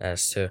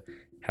as to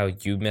how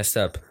you messed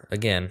up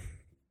again.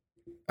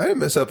 I didn't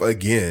mess up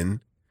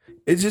again.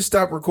 It just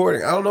stopped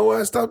recording. I don't know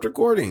why I stopped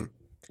recording.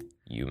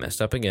 You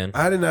messed up again.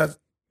 I did not.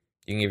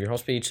 You can give your whole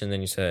speech and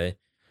then you say,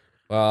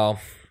 well,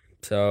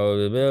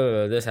 so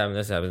this happened.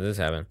 And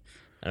I'm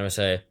going to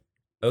say,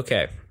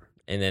 okay.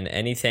 And then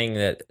anything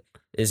that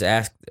is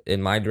asked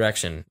in my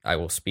direction, I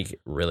will speak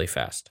really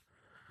fast.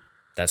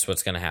 That's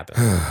what's going to happen.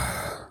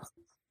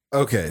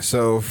 Okay,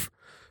 so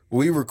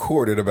we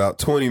recorded about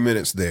 20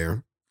 minutes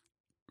there.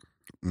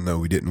 No,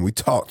 we didn't. We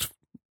talked.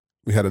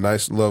 We had a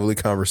nice, lovely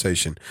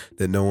conversation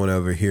that no one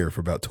ever hear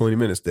for about 20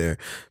 minutes there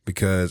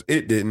because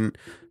it didn't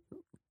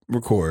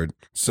record.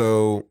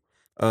 So,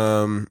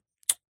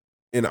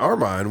 in our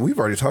mind, we've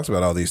already talked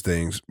about all these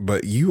things,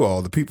 but you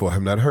all, the people,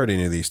 have not heard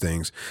any of these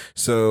things.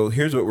 So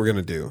here's what we're going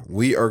to do.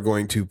 We are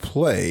going to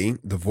play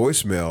the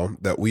voicemail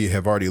that we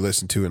have already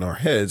listened to in our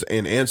heads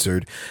and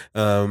answered,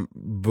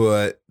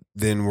 but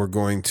then we're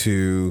going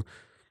to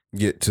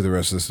get to the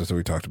rest of the stuff that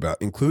we talked about,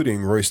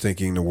 including Royce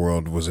thinking the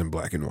world was in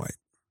black and white.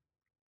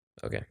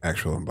 Okay.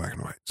 Actual in black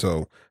and white.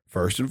 So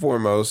first and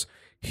foremost,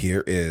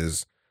 here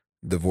is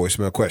the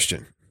voicemail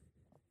question.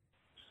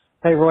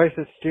 Hey, Royce,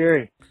 it's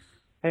Jerry.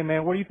 Hey,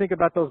 man, what do you think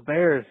about those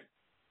Bears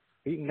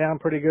beating down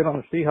pretty good on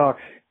the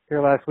Seahawks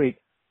here last week?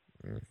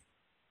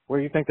 Where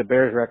do you think the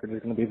Bears record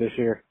is going to be this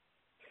year?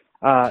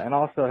 And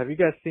also, have you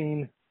guys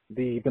been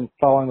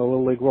following the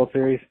Little League World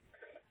Series?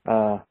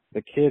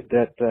 The kid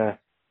that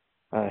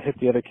hit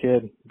the other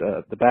kid,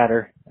 the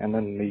batter, and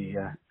then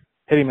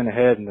hit him in the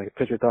head, and the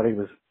pitcher thought he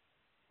was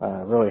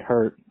really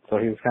hurt, so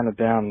he was kind of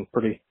down,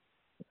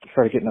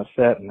 started getting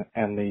upset,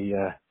 and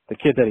the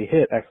kid that he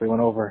hit actually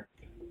went over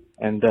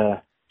and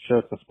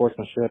showed some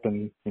sportsmanship,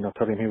 and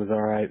told him he was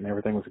all right and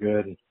everything was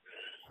good. And,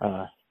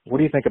 what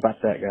do you think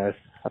about that, guys?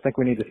 I think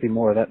we need to see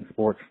more of that in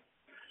sports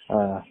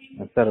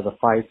instead of the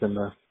fights and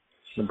the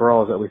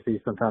brawls that we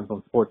see sometimes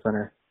on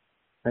SportsCenter.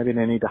 Maybe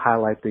they need to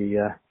highlight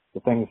the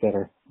things that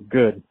are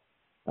good,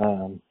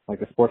 like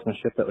the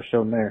sportsmanship that was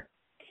shown there,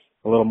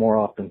 a little more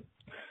often.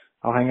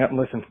 I'll hang up and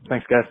listen.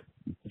 Thanks, guys.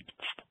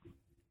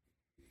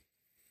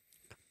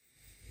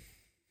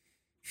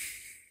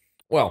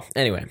 Well,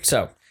 anyway,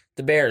 so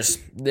the Bears,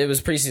 it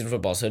was preseason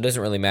football, so it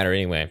doesn't really matter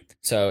anyway.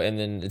 And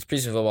then it's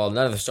preseason football,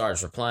 none of the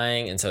stars were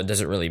playing, and so it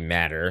doesn't really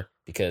matter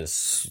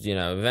because,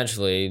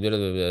 eventually,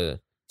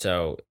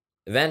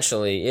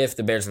 eventually, if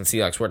the Bears and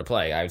Seahawks were to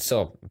play, I would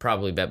still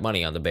probably bet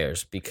money on the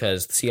Bears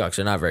because the Seahawks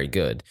are not very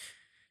good.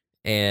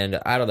 And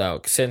I don't know,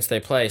 since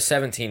they play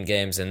 17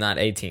 games and not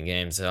 18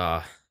 games,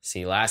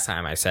 see, last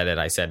time I said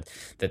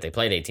that they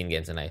played 18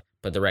 games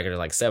but the record is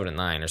like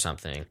 7-9 or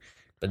something.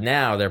 But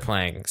now they're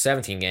playing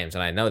 17 games,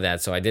 and I know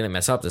that, so I didn't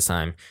mess up this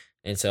time.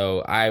 And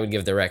so I would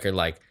give the record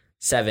like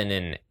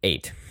 7-8.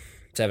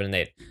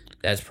 7-8.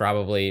 That's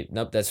probably,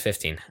 nope, that's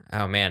 15.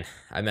 Oh, man,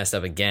 I messed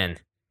up again.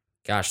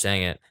 Gosh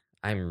dang it.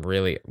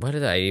 What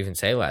did I even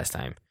say last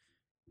time?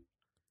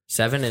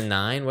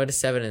 7-9? What is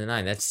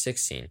 7-9? That's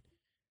 16.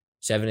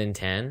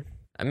 7-10?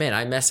 Man,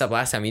 I messed up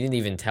last time. You didn't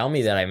even tell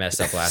me that I messed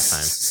up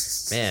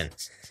last time. Man.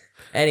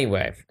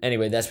 Anyway,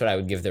 that's what I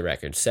would give the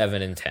record.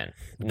 7-10.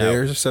 No,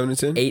 Bears are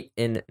 7-10?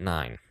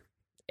 8-9.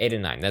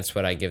 8-9. That's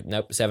what I give.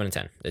 Nope,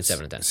 7-10. It's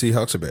 7-10.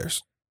 Seahawks or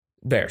Bears?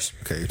 Bears.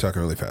 Okay, you're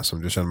talking really fast.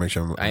 I'm just trying to make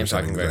sure I am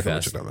talking very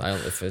fast. What you're talking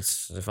about.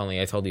 If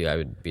only I told you I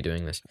would be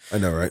doing this. I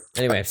know, right?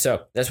 Anyway,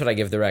 so that's what I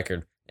give the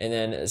record. And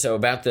then, so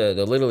about the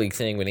Little League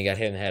thing when he got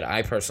hit in the head,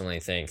 I personally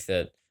think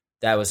that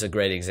was a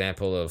great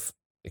example of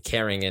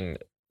caring and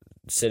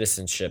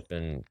citizenship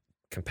and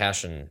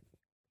compassion,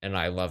 and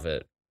I love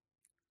it.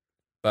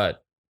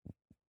 But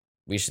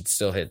we should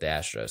still hit the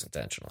Astros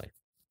intentionally.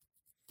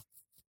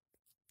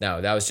 No,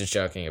 that was just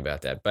joking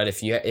about that. But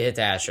if you hit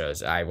the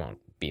Astros, I won't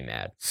be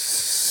mad.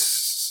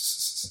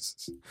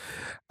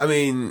 I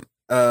mean,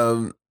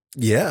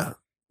 yeah.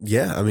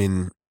 I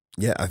mean,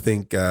 yeah, I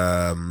think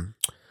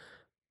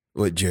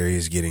what Jerry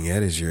is getting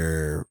at is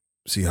your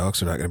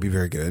Seahawks are not going to be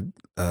very good.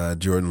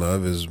 Jordan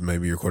Love is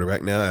maybe your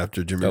quarterback now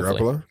after Jimmy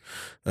Garoppolo.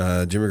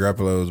 Jimmy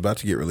Garoppolo is about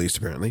to get released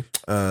apparently.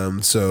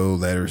 So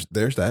there's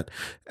that.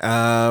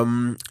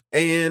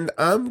 And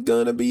I'm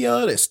going to be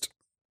honest.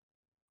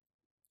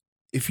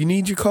 If you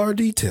need your car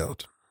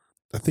detailed,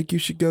 I think you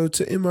should go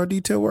to MR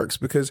Detail Works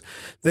because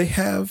they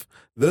have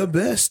the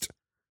best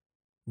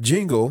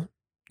jingle,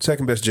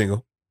 second best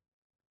jingle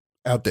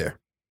out there.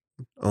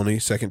 Only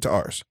second to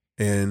ours.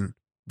 And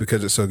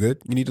because it's so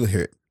good, you need to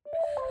hear it.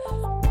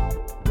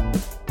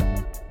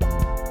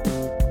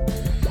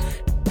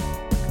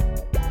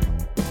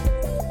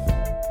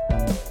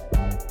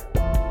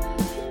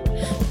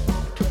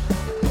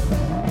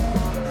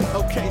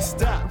 Okay,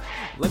 stop.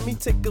 Let me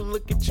take a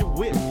look at your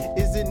whip.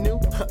 Is it new?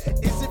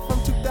 Is it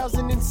from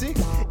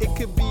 2006? It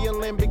could be a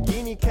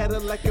Lamborghini,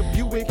 Cadillac, a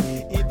Buick.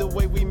 Either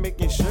way, we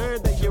making sure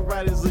that your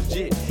ride is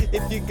legit.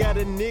 If you got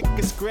a nick,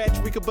 a scratch,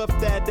 we could buff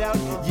that out.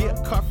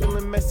 Yeah, car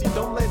feeling messy,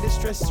 don't let it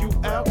stress you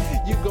out.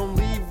 You gon'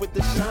 leave with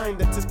the shine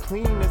that's as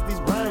clean as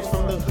these rhymes.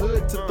 From the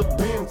hood to the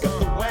rim, got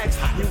the wax.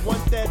 You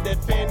want that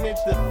advantage,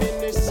 the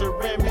finish,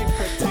 ceramic,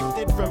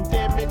 protected from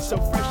damage. So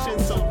fresh and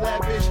so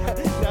lavish.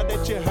 Now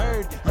that you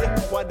heard, yeah,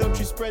 why don't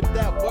you spread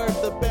that word?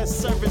 The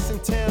best service in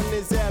town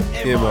is at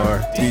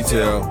MR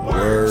Detail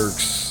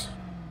Works.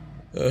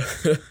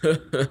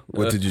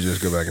 What did you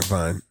just go back and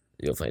find?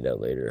 You'll find out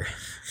later.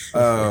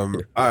 All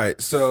right,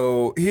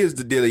 so here's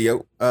the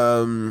dealio.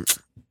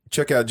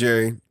 Check out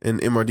Jerry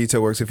and MR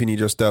Detail Works if you need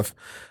your stuff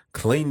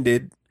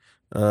cleaned.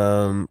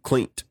 No.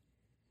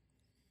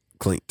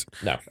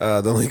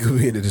 The link will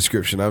be in the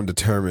description. I'm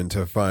determined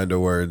to find a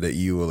word that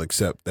you will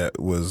accept that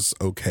was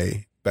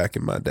okay back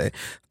in my day.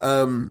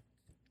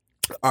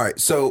 All right,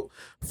 so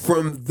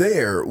from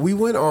there, we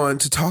went on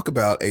to talk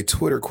about a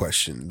Twitter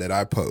question that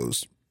I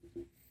posed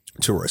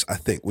to Royce. I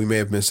think we may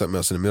have missed something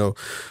else in the middle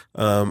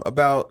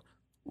about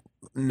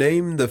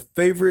name the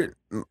favorite,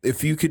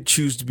 if you could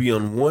choose to be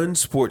on one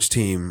sports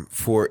team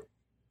for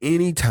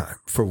any time,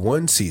 for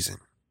one season,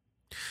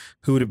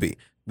 who would it be?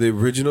 The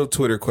original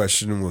Twitter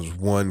question was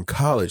one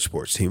college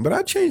sports team, but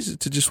I changed it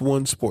to just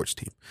one sports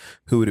team.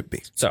 Who would it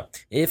be? So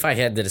if I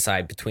had to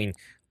decide between,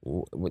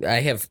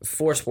 I have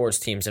 4 sports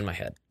teams in my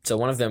head. So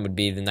one of them would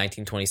be the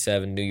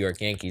 1927 New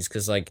York Yankees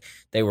because, like,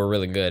 they were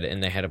really good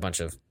and they had a bunch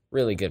of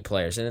really good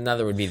players. And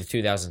another would be the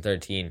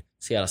 2013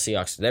 Seattle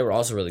Seahawks. They were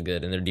also really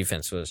good, and their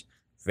defense was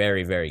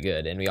very, very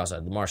good. And we also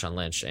had Marshawn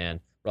Lynch and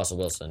Russell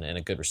Wilson and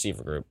a good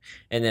receiver group.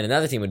 And then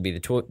another team would be the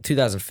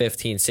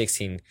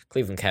 2015-16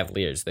 Cleveland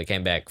Cavaliers. They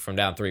came back from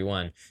down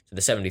 3-1 to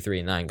the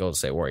 73-9 Golden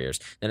State Warriors.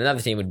 Then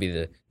another team would be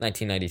the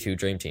 1992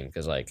 Dream Team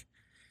because, like,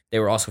 they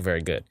were also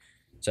very good.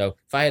 So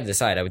if I had to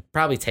decide, I would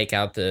probably take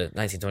out the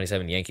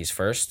 1927 Yankees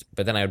first,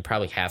 but then I would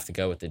probably have to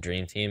go with the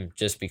Dream Team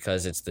just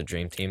because it's the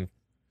Dream Team.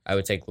 I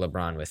would take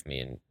LeBron with me,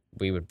 and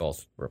we would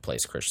both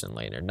replace Christian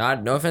Laettner.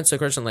 No offense to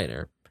Christian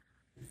Laettner.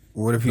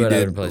 What if you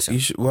did?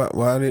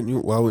 Why wouldn't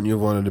you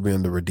have wanted to be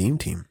on the Redeem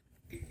Team?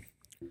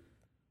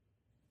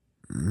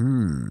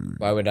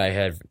 Why would I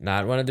have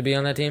not wanted to be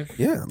on that team?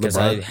 Yeah, because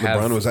I have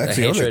LeBron was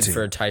actually a on that hatred team.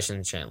 for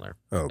Tyson Chandler.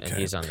 Okay, and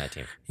he's on that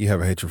team. You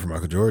have a hatred for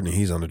Michael Jordan, and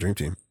he's on the Dream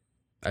Team.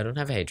 I don't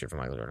have a hatred for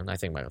Michael Jordan. I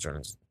think Michael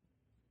Jordan's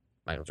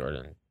Michael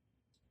Jordan.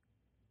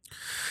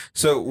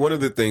 So one of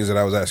the things that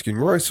I was asking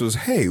Royce was,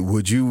 hey,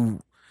 would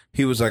you...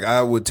 He was like,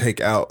 I would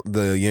take out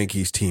the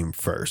Yankees team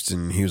first.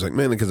 And he was like,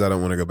 mainly because I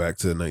don't want to go back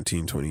to the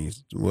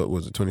 1920s. What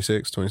was it,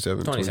 26,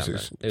 27? 27.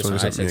 26, 27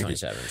 I said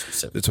Yankees.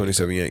 27. The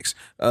 27 Yanks.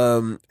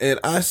 And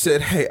I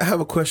said, hey, I have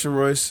a question,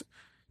 Royce.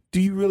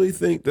 Do you really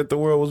think that the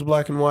world was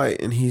black and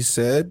white? And he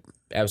said...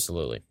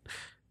 Absolutely.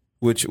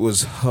 Which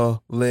was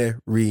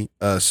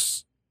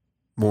hilarious.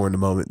 More in the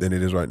moment than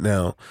it is right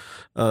now.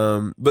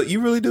 But you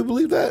really do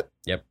believe that?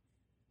 Yep.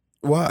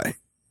 Why?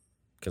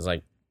 Because,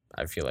 like,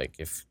 I feel like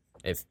if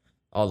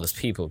all those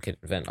people could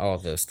invent all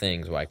of those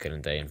things, why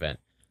couldn't they invent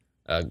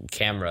a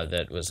camera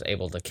that was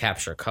able to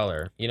capture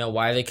color? You know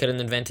why they couldn't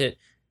invent it?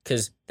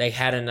 Because they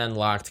hadn't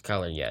unlocked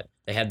color yet.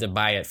 They had to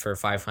buy it for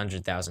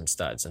 500,000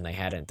 studs, and they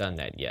hadn't done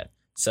that yet.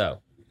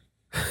 So,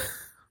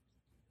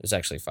 it's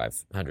actually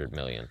 500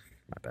 million.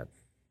 My bad.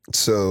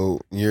 So,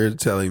 you're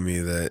telling me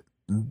that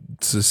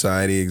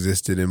society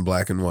existed in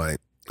black and white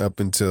up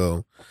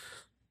until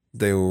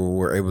they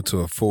were able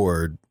to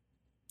afford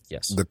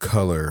the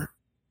color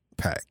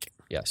pack.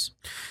 Yes.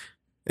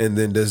 And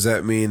then does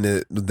that mean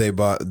that they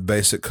bought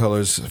basic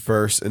colors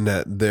first and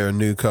that there are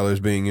new colors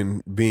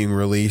being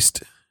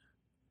released?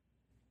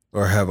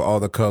 Or have all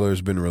the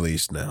colors been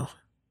released now?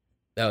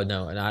 No,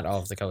 not all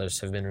of the colors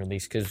have been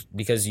released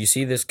because you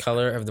see this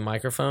color of the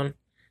microphone,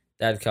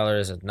 that color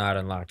is not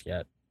unlocked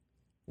yet.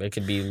 It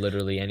could be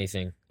literally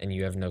anything, and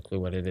you have no clue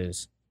what it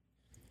is.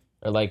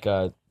 Or like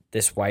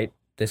this white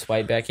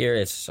back here,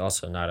 it's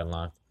also not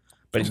unlocked.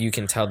 But you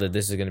can tell that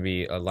this is going to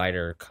be a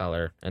lighter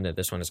color, and that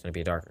this one is going to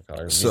be a darker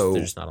color. So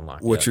they're just not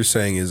unlocked what yet. you're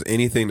saying is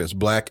anything that's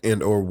black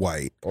and or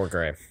white. Or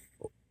gray.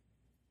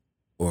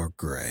 Or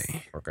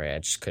gray. Or gray. I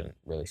just couldn't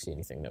really see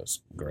anything that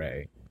was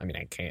gray. I mean,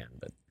 I can,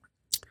 but...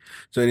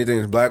 So anything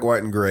that's black,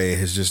 white, and gray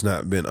has just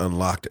not been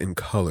unlocked in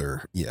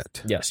color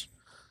yet. Yes.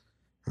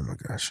 Oh my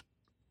gosh.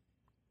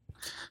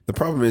 The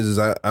problem is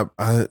I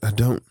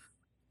don't.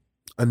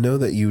 I know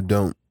that you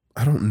don't.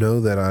 I don't know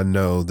that I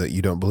know that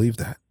you don't believe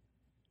that.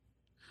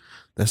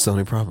 That's the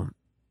only problem.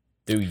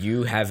 Do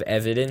you have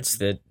evidence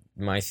that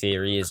my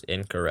theory is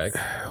incorrect?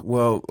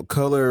 Well,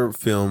 color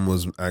film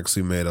was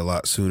actually made a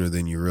lot sooner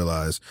than you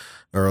realize,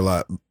 or a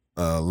lot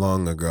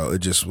long ago. It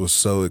just was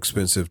so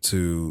expensive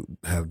to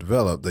have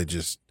developed. They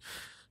just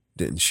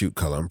didn't shoot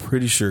color. I'm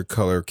pretty sure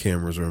color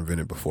cameras were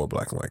invented before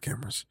black and white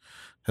cameras.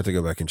 I have to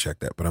go back and check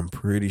that, but I'm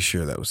pretty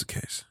sure that was the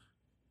case.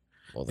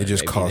 Well, it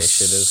just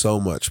costs so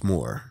much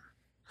more.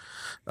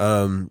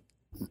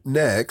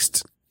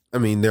 Next, I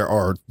mean, there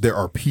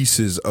are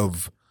pieces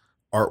of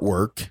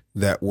artwork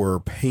that were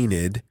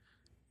painted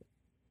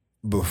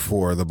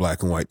before the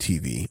black and white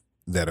TV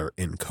that are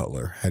in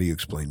color. How do you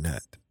explain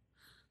that?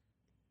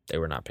 They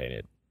were not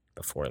painted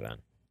before then.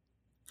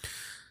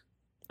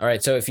 All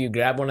right, so if you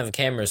grab one of the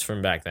cameras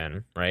from back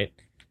then, right,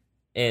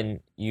 and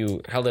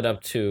you held it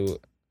up to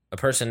a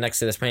person next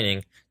to this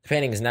painting, the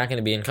painting is not going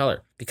to be in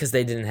color because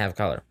they didn't have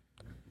color.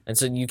 And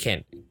so you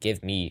can't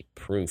give me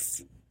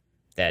proof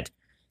that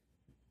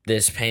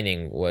this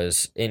painting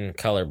was in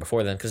color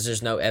before then because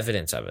there's no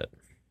evidence of it.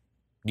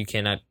 You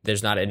cannot,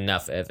 there's not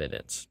enough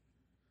evidence.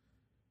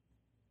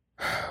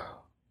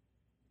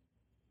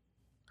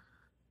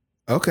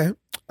 Okay.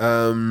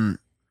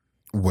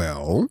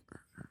 Well,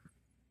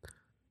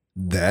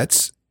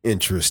 that's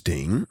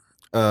interesting.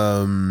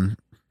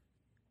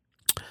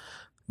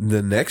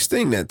 The next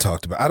thing that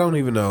talked about, I don't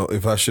even know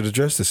if I should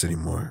address this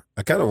anymore.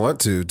 I kind of want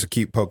to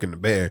keep poking the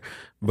bear,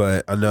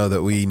 but I know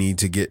that we need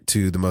to get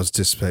to the most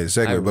anticipated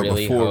segment. But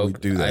before we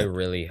do that, I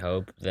really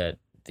hope that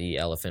the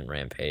elephant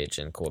rampage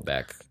in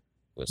Quebec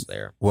was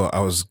there. Well,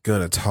 I was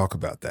going to talk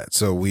about that.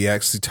 So we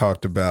actually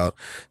talked about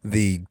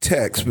the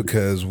text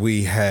because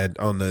we had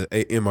on the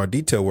MR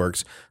Detail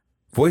Works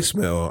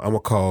voicemail. I'm going to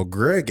call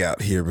Greg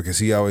out here because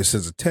he always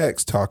sends a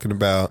text talking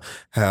about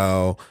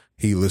how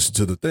he listened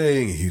to the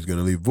thing and he's going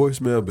to leave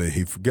voicemail, but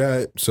he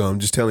forgot. So I'm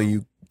just telling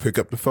you, pick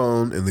up the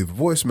phone and leave a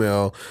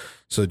voicemail.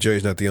 So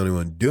Jerry's not the only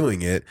one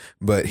doing it,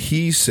 but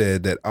he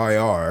said that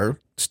IR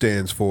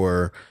stands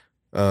for,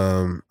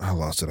 I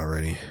lost it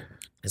already.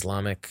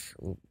 Islamic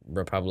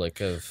Republic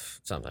of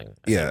something.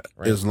 I think,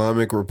 right?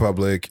 Islamic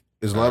Republic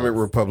Islamic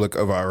Republic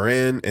of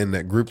Iran, and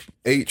that Group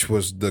H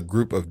was the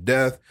group of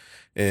death,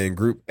 and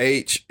Group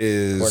H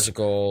is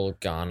Portugal,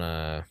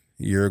 Ghana,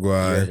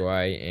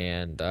 Uruguay,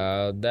 and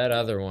that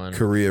other one.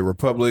 Korea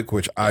Republic,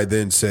 which I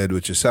then said,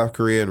 which is South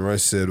Korea, and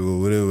Russ said,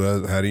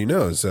 well, how do you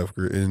know it's South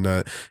Korea is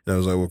not? And I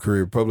was like, well,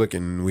 Korea Republic,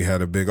 and we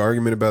had a big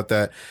argument about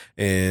that,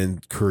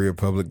 and Korea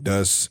Republic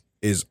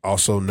is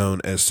also known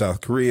as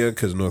South Korea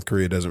because North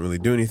Korea doesn't really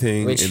do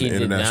anything Which in he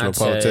did international not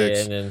politics.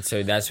 say, and then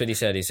so that's what he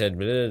said. He said,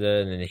 blah, blah, blah,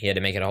 and then he had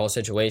to make it a whole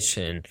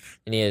situation,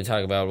 and he had to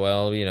talk about,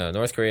 well,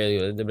 North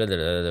Korea, blah, blah, blah,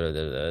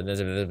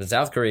 blah, blah,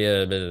 South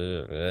Korea. Blah,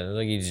 blah, blah.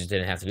 Like, he just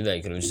didn't have to do that.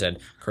 He could have just said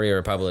Korea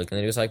Republic, and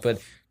then he was like,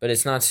 but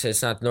it's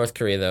not North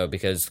Korea though,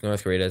 because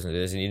North Korea doesn't do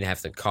this, and you didn't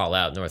have to call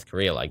out North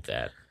Korea like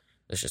that.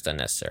 It's just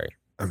unnecessary.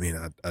 I mean,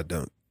 I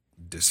don't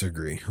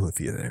disagree with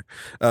you there.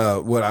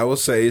 What I will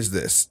say is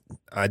this.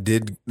 I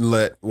did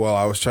while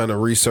I was trying to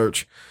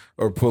research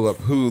or pull up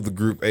who the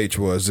Group H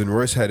was, and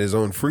Royce had his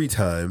own free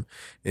time,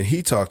 and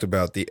he talked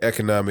about the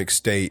economic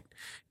state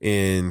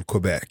in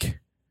Quebec.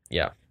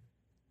 Yeah.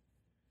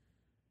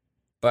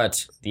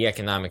 But the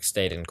economic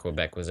state in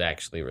Quebec was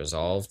actually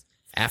resolved.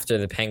 After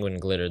the penguin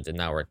glitter did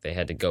not work, they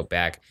had to go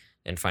back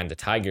and find the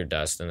tiger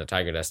dust, and the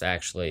tiger dust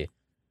actually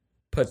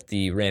put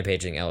the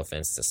rampaging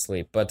elephants to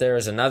sleep. But there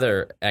is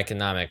another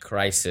economic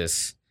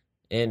crisis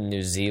in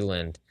New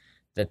Zealand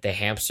that the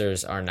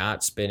hamsters are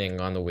not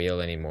spinning on the wheel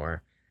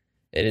anymore.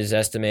 It is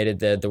estimated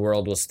that the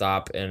world will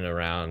stop in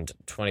around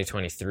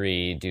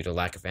 2023 due to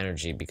lack of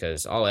energy,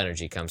 because all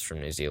energy comes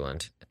from New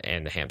Zealand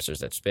and the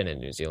hamsters that spin in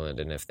New Zealand.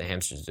 And if the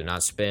hamsters do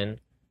not spin,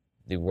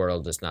 the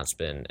world does not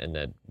spin, and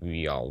that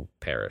we all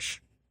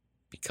perish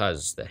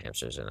because the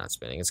hamsters are not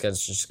spinning. It's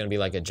just going to be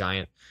like a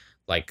giant,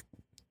 like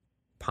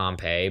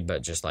Pompeii,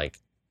 but just like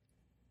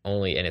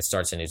only, and it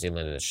starts in New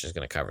Zealand, and it's just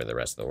going to cover the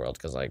rest of the world,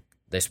 because like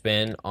they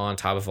spin on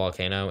top of a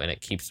volcano, and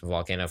it keeps the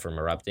volcano from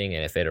erupting,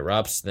 and if it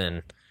erupts,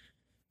 then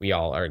we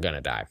all are going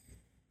to die.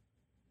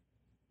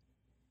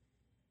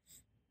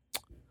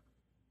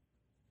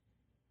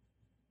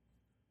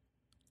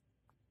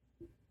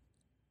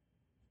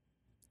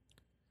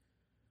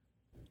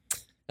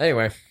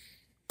 Anyway,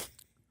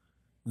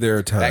 there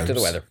are times back to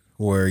the weather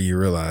where you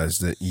realize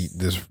that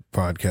this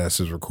podcast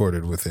is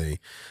recorded with a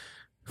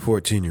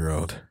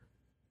 14-year-old.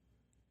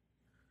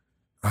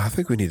 I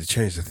think we need to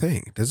change the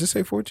thing. Does it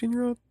say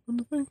 14-year-old on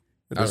the thing?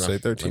 Or does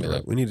it say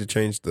 13-year-old? We need to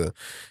change the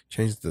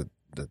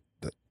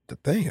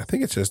thing. I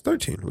think it says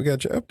 13. We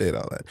got to update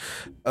all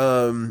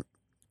that.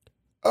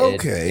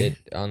 Okay.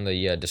 On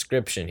the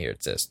description here,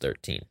 it says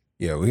 13.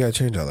 Yeah, we got to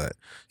change all that.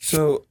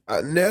 So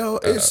now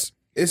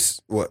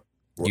it's what?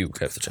 You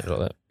have to change all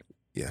that.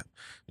 Yeah.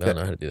 I don't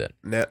know how to do that.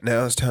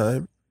 Now it's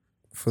time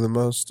for the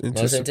most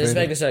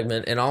anticipated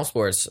segment in all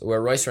sports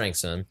where Royce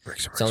ranks them.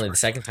 It's only the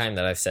second time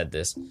that I've said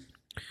this.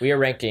 We are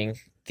ranking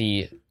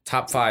the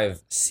top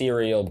 5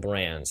 cereal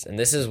brands, and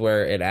this is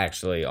where it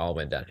actually all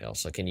went downhill.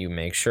 So can you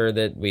make sure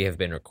that we have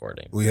been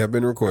recording? We have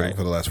been recording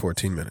for the last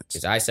 14 minutes.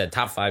 Because I said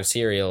top 5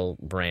 cereal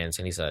brands,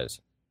 and he says,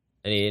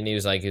 and he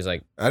was like,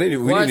 I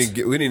didn't. We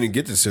didn't even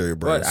get to cereal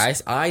brands.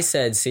 What? I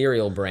said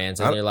cereal brands,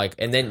 and you're like,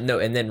 and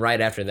then right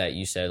after that,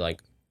 you said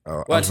like,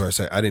 I was going to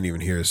say I didn't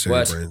even hear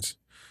cereal brands.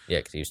 Yeah,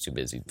 because he was too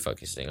busy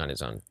focusing on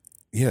his own.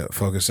 Yeah,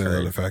 focusing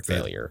on the fact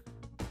failure.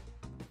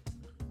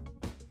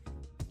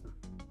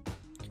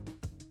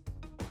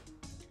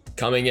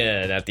 Coming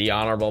in at the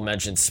honorable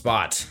mention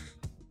spot,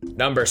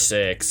 number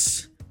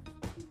 6,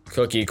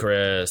 Cookie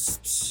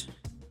Crisps.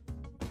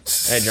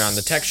 Hey, John,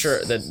 the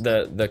texture,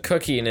 the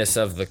cookiness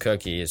of the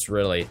cookie is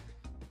really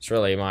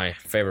my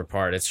favorite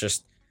part. It's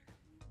just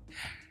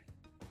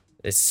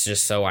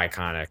so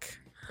iconic.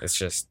 It's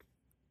just,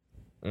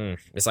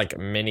 it's like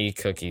mini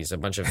cookies, a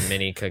bunch of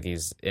mini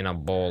cookies in a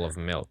bowl of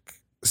milk.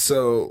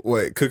 So,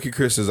 wait, Cookie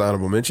Crisp is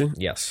honorable mention?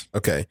 Yes.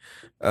 Okay.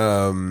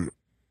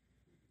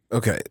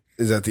 Okay.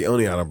 Is that the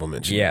only honorable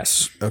mention?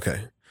 Yes.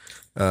 Okay.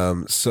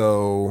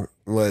 So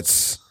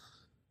let's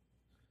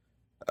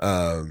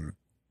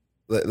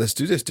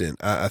do this then.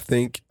 I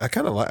think I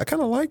kind of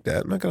like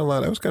that. I'm not gonna lie,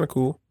 that was kind of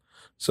cool.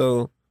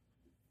 So,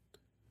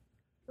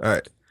 all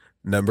right,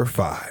 number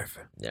 5.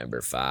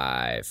 Number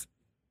 5,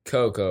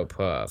 Cocoa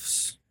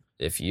Puffs.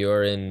 If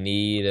you're in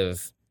need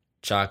of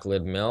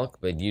chocolate milk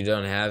but you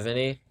don't have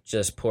any,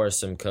 just pour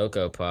some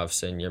Cocoa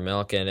Puffs in your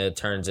milk and it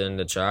turns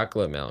into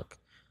chocolate milk.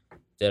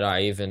 Did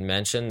I even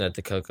mention that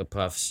the Cocoa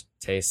Puffs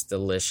taste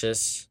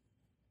delicious?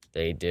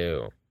 They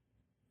do.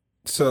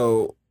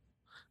 So,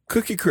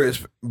 Cookie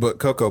Crisp, but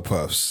Cocoa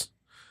Puffs.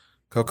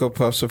 Cocoa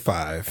Puffs are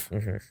 5.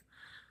 Mm-hmm.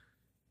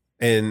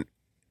 And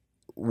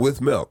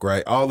with milk,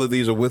 right? All of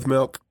these are with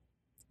milk?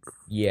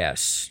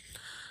 Yes.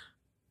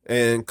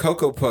 And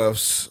Cocoa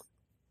Puffs,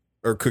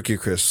 or Cookie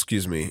Crisp,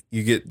 excuse me,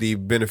 you get the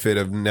benefit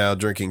of now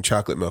drinking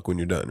chocolate milk when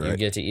you're done, right? You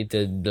get to eat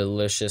the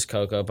delicious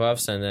Cocoa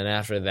Puffs, and then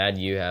after that,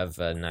 you have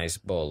a nice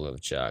bowl of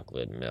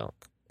chocolate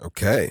milk.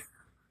 Okay.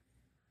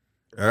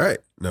 All right.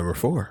 Number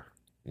 4.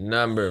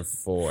 Number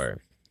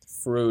 4,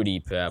 Fruity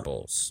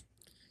Pebbles.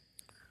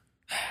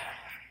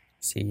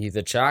 See,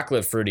 the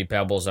chocolate Fruity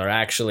Pebbles are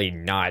actually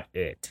not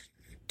it.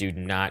 do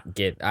not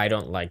get. I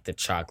don't like the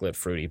chocolate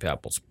Fruity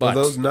Pebbles. Are But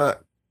those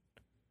not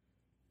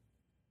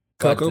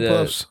but Cocoa the-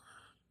 Puffs?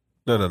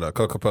 No.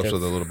 Cocoa Puffs the- are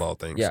the little ball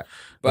things. Yeah,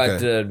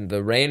 but Okay.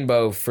 the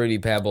rainbow Fruity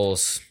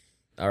Pebbles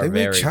are They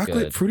make very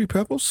chocolate good. Fruity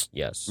Pebbles,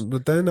 Yes.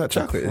 but they're not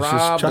chocolate. It's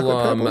just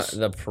chocolate pebbles.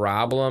 The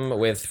problem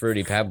with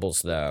Fruity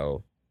Pebbles,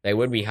 though, they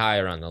would be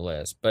higher on the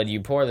list, but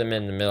you pour them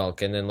in the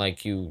milk, and then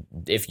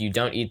if you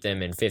don't eat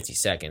them in 50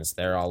 seconds,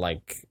 they're all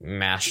like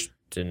mashed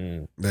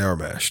and They are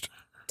mashed.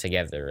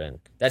 together, and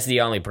that's the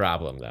only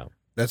problem, though.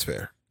 That's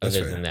fair. That's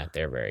Other fair. than that,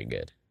 they're very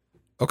good.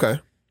 Okay.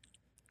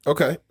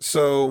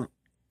 So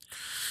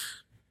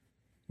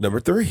number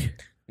 3.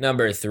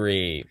 Number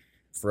 3,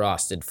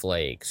 Frosted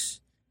Flakes.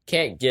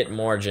 Can't get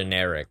more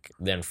generic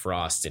than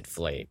Frosted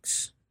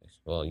Flakes.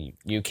 Well,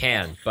 you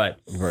can, but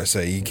I'm going to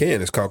say you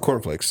can. It's called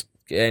cornflakes.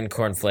 and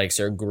cornflakes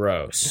are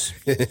gross.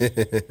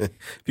 If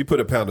you put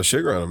a pound of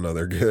sugar on them, though,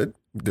 they're good.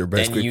 They're Then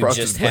basically you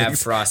frosted just flakes. have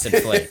Frosted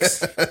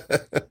Flakes,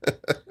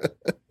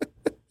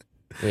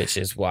 which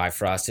is why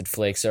Frosted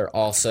Flakes are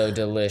also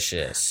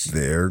delicious.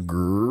 They're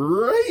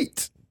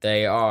great.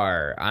 They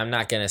are. I'm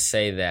not going to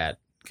say that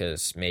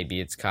because maybe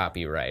it's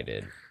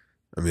copyrighted.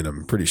 I mean,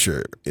 I'm pretty sure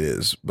it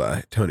is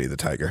by Tony the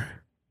Tiger.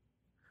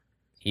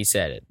 He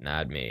said it,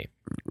 not me.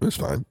 It's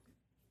fine.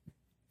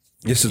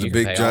 This is You a can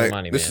big pay all the giant.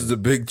 money, This man. is a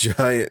big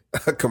giant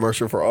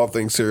commercial for all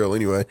things cereal.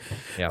 Anyway,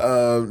 Yeah.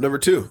 number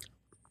 2,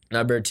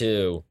 Number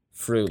 2,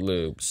 Fruit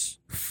Loops.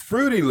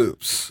 Fruity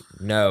Loops.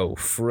 No,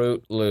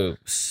 Fruit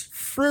Loops.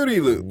 Fruity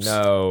Loops.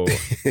 No,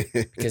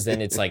 because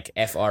then it's like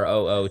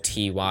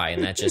Frooty,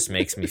 and that just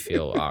makes me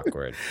feel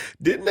awkward.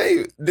 Didn't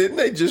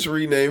they just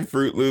rename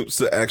Fruit Loops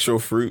to actual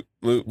Fruit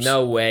Loops?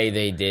 No way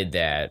they did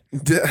that.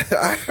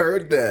 I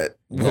heard that.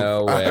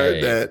 No I heard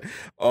way. that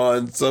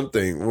on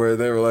something where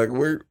they were like,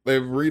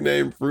 they've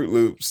renamed Fruit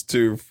Loops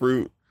to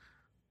Fruit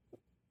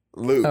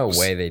Loops. No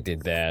way they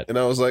did that. And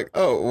I was like,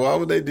 oh, why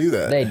would they do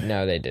that? They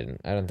didn't.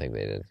 I don't think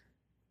they did.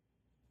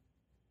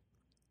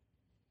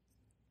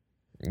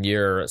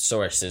 Your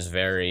source is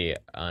very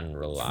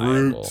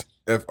unreliable.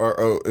 Fruit,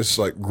 FRO. It's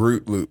like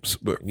Groot Loops,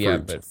 but Yeah,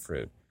 fruit. but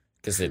fruit.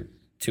 Because the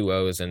 2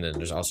 O's, and then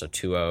there's also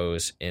 2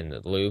 O's in the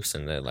loops,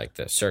 and then like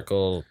the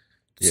circle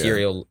Yeah.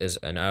 cereal is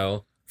an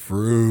O.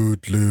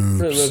 Fruit Loops.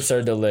 Fruit Loops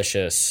are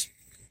delicious.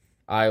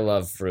 I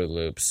love Fruit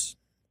Loops.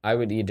 I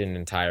would eat an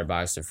entire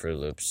box of Fruit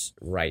Loops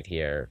right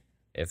here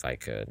if I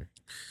could.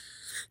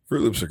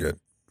 Fruit Loops are good.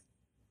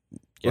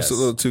 What's Yes. the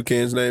little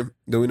toucan's name?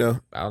 Do we know?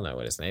 I don't know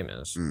what his name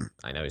is. Mm.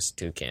 I know he's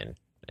Toucan,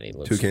 and he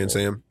looks Toucan cool.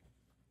 Sam?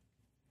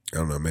 I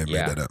don't know. Maybe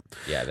Yeah. made that up.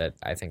 Yeah,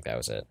 I think that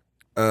was it.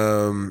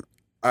 All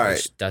right.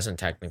 Which doesn't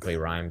technically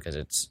rhyme because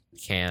it's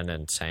Can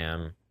and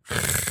Sam. All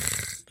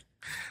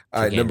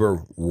right. Toucan. Number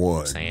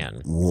 1.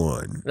 San.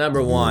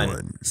 Number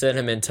one,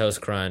 Cinnamon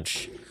Toast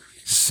Crunch.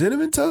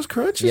 Cinnamon Toast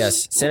Crunches?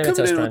 Yes, Cinnamon Coming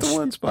Toast in with Crunch the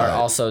one are spot.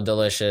 also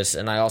delicious,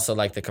 and I also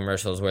like the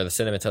commercials where the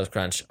Cinnamon Toast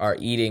Crunch are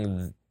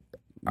eating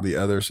The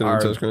other Cinnamon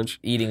are- Toast Crunch?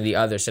 the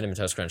other Cinnamon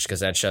Toast Crunch because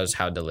that shows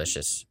how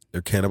delicious They're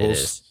it cannibals?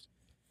 is.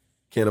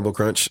 Cannibal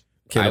Crunch?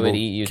 I would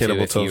eat you too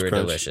Cannibal if you Toast were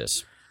Crunch?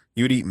 delicious.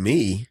 You would eat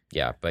me?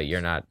 Yeah, but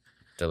you're not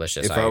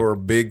delicious. If I were a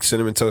big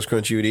Cinnamon Toast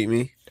Crunch, you would eat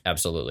me?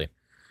 Absolutely.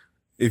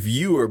 If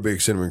you were a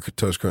big Cinnamon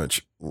Toast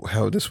Crunch,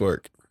 how would this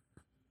work?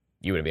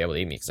 You wouldn't be able to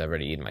eat me because I've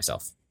already eaten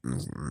myself.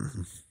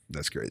 Mm,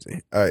 That's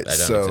crazy. All right, I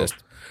don't so exist.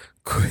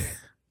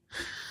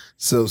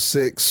 so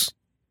 6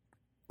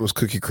 was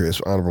Cookie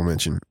Crisp, honorable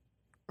mention.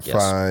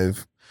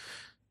 Yes.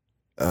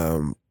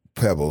 5,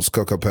 Pebbles,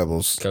 Cocoa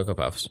Pebbles, Cocoa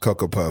Puffs.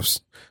 Cocoa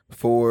Puffs.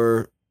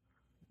 4,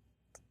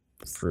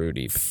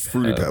 Fruity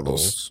Fruity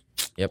Pebbles.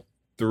 Yep.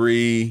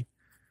 3,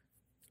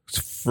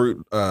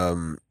 fruit.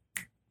 No.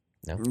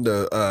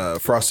 The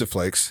Frosted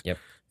Flakes. Yep.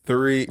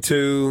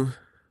 2,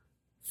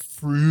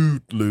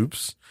 Fruit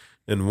Loops,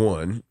 and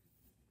 1,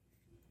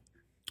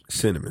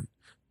 Cinnamon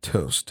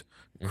Toast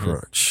Mhm.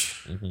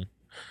 Crunch. Mhm.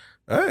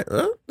 All right,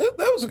 well, that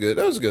was a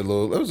good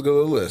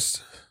little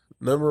list.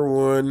 Number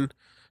 1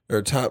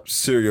 or top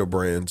cereal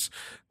brands.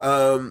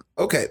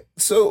 Okay,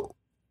 so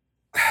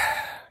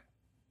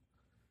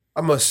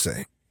I must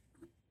say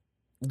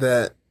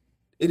that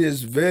it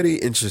is very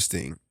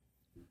interesting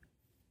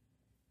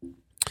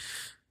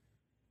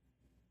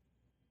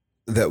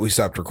that we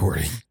stopped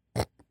recording,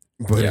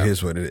 but Yeah. it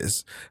is what it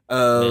is.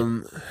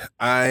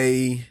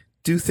 I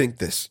do think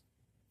this.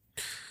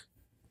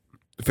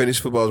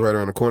 Fantasy football is right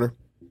around the corner.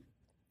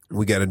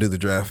 We got to do the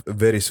draft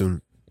very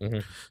soon.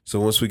 Mhm. So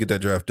once we get that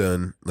draft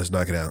done, let's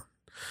knock it out.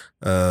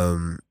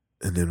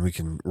 And then we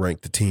can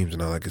rank the teams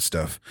and all that good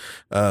stuff.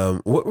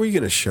 What were you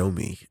going to show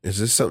me? Is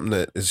this something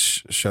that is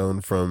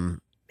shown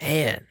from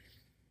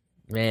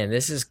Man,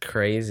 this is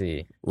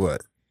crazy.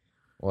 what?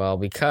 Well,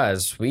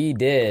 because we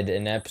did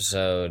an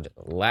episode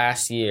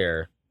last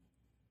year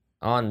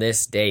on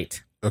this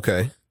date,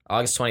 Okay.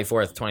 August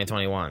 24th,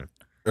 2021.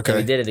 And we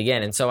Okay. did it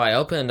again. And so I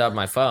opened up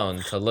my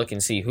phone to look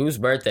and see whose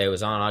birthday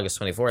was on August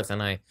 24th.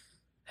 And I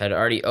had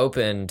already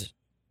opened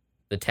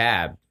the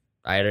tab.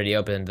 I had already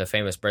opened the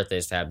famous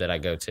birthdays tab that I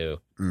go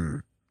to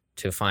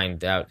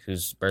find out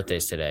whose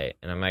birthday's today.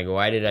 And I'm like,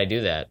 why did I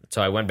do that?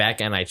 So I went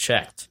back and I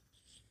checked.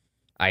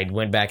 I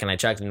went back and I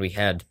checked, and we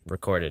had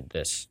recorded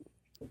this.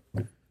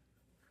 And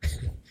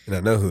I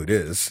know who it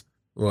is.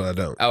 Well, I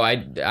don't. Oh,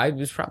 I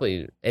was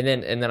probably, and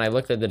then I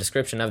looked at the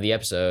description of the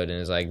episode, and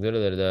it's like,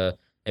 and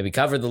we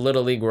covered the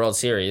Little League World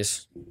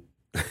Series,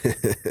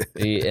 and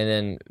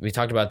then we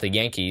talked about the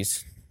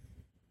Yankees,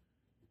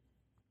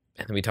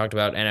 and then we talked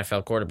about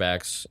NFL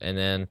quarterbacks, and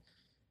then,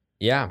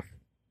 yeah,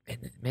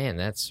 and man,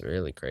 that's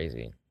really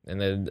crazy. And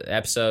the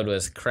episode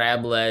was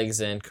Crab Legs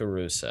and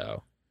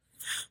Caruso.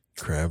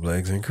 Crab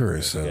Legs and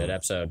Caruso. Good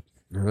episode.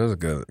 That was a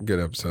good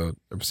episode.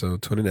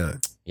 Episode 29.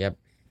 Yep.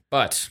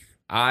 But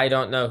I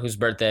don't know whose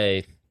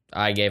birthday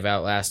I gave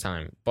out last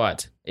time,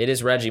 but it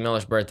is Reggie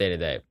Miller's birthday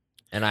today.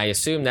 And I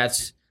assume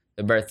that's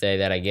the birthday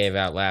that I gave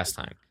out last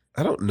time.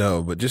 I don't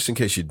know, but just in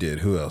case you did,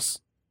 who else?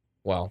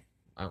 Well,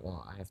 I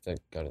have to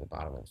go to the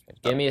bottom of this page.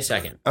 Give me a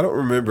second. I don't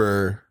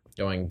remember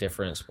Going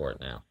different sport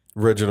now.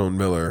 Reginald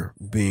Miller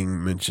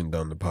being mentioned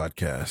on the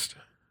podcast.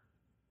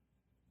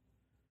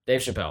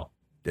 Dave Chappelle.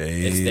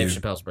 It's Dave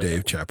Chappelle's birthday.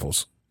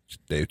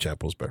 Dave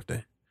Chappell's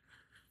birthday.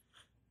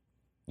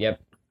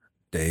 Yep.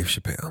 Dave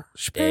Chappelle.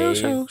 Dave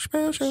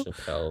Chappelle show.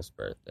 Chappelle's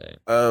birthday.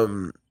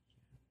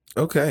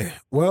 Okay.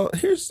 Well,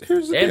 here's the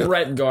And deal.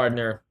 Brett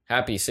Gardner.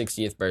 Happy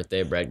 60th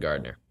birthday, Brett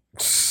Gardner.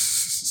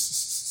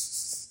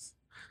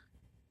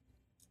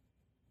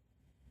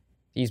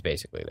 He's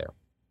basically there.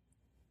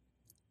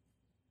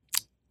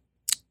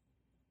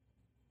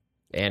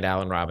 And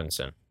Allen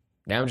Robinson.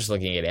 Now I'm just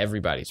looking at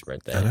everybody's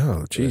birthday. I know. who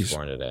was Jeez.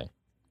 born today.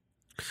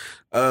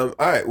 All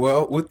right.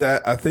 Well, with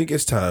that, I think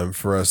it's time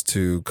for us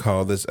to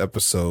call this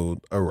episode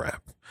a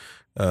wrap.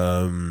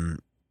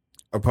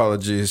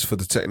 Apologies for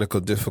the technical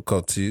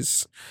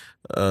difficulties.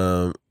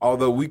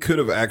 Although we could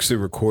have actually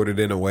recorded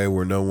in a way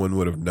where no one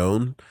would have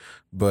known,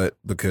 but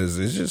because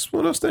it's just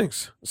one of those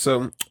things.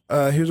 So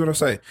here's what I'll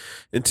say.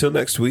 Until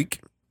next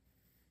week.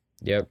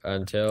 Yep,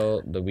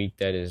 until the week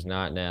that is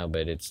not now,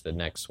 but it's the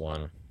next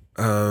one.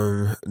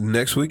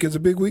 Next week is a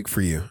big week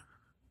for you.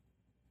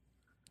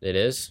 It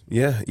is?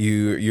 Yeah,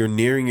 you're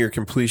nearing your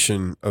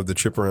completion of the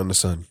trip around the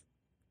sun.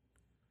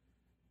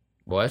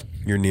 What?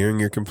 You're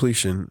nearing your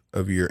completion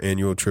of your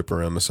annual trip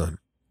around the sun.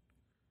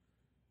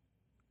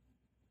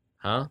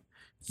 Huh?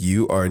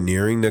 You are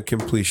nearing the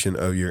completion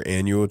of your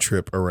annual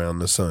trip around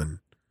the sun.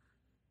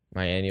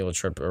 My annual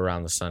trip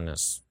around the sun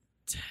is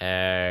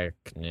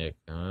technical.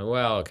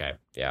 Well, okay.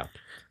 Yeah.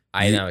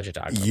 I know what you're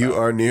talking about. You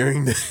are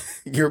nearing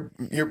your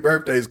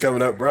birthday's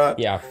coming up, bro.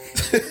 Yeah.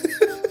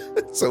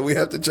 So we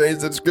have to change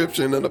the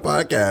description of the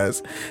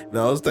podcast and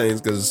all those things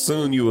because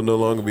soon you will no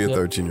longer be a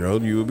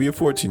 13-year-old. You will be a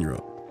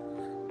 14-year-old.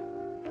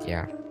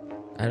 Yeah.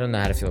 I don't know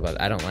how to feel about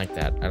it. I don't like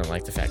that. I don't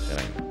like the fact that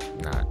I'm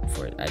not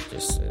for it. I don't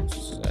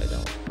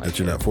like That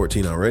you're not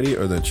 14 already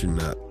or that you're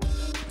not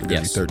going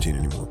to be 13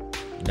 anymore?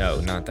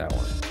 No, not that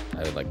one.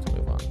 I would like to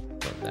move on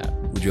from that.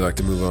 Would you like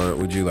to move on?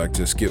 Would you like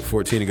to skip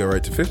 14 and go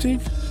right to 15?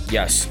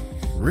 Yes.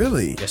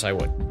 Really? Yes, I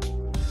would.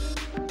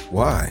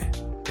 Why?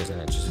 Because then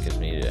it just gives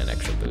me an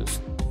extra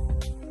boost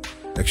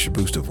Extra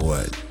boost of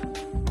what?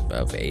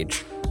 of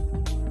age.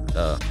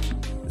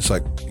 It's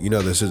like,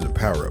 this isn't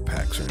power-up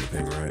packs or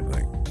anything, right?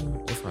 Like,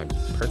 If I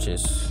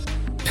purchase...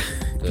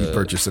 you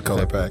purchase the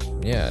color pack?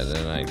 Yeah,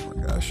 then Oh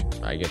my gosh.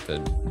 I get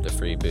the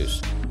free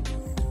boost.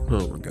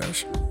 Oh my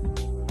gosh.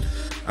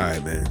 All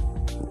right, man.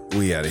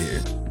 We out of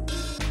here.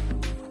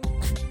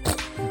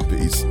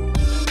 Peace.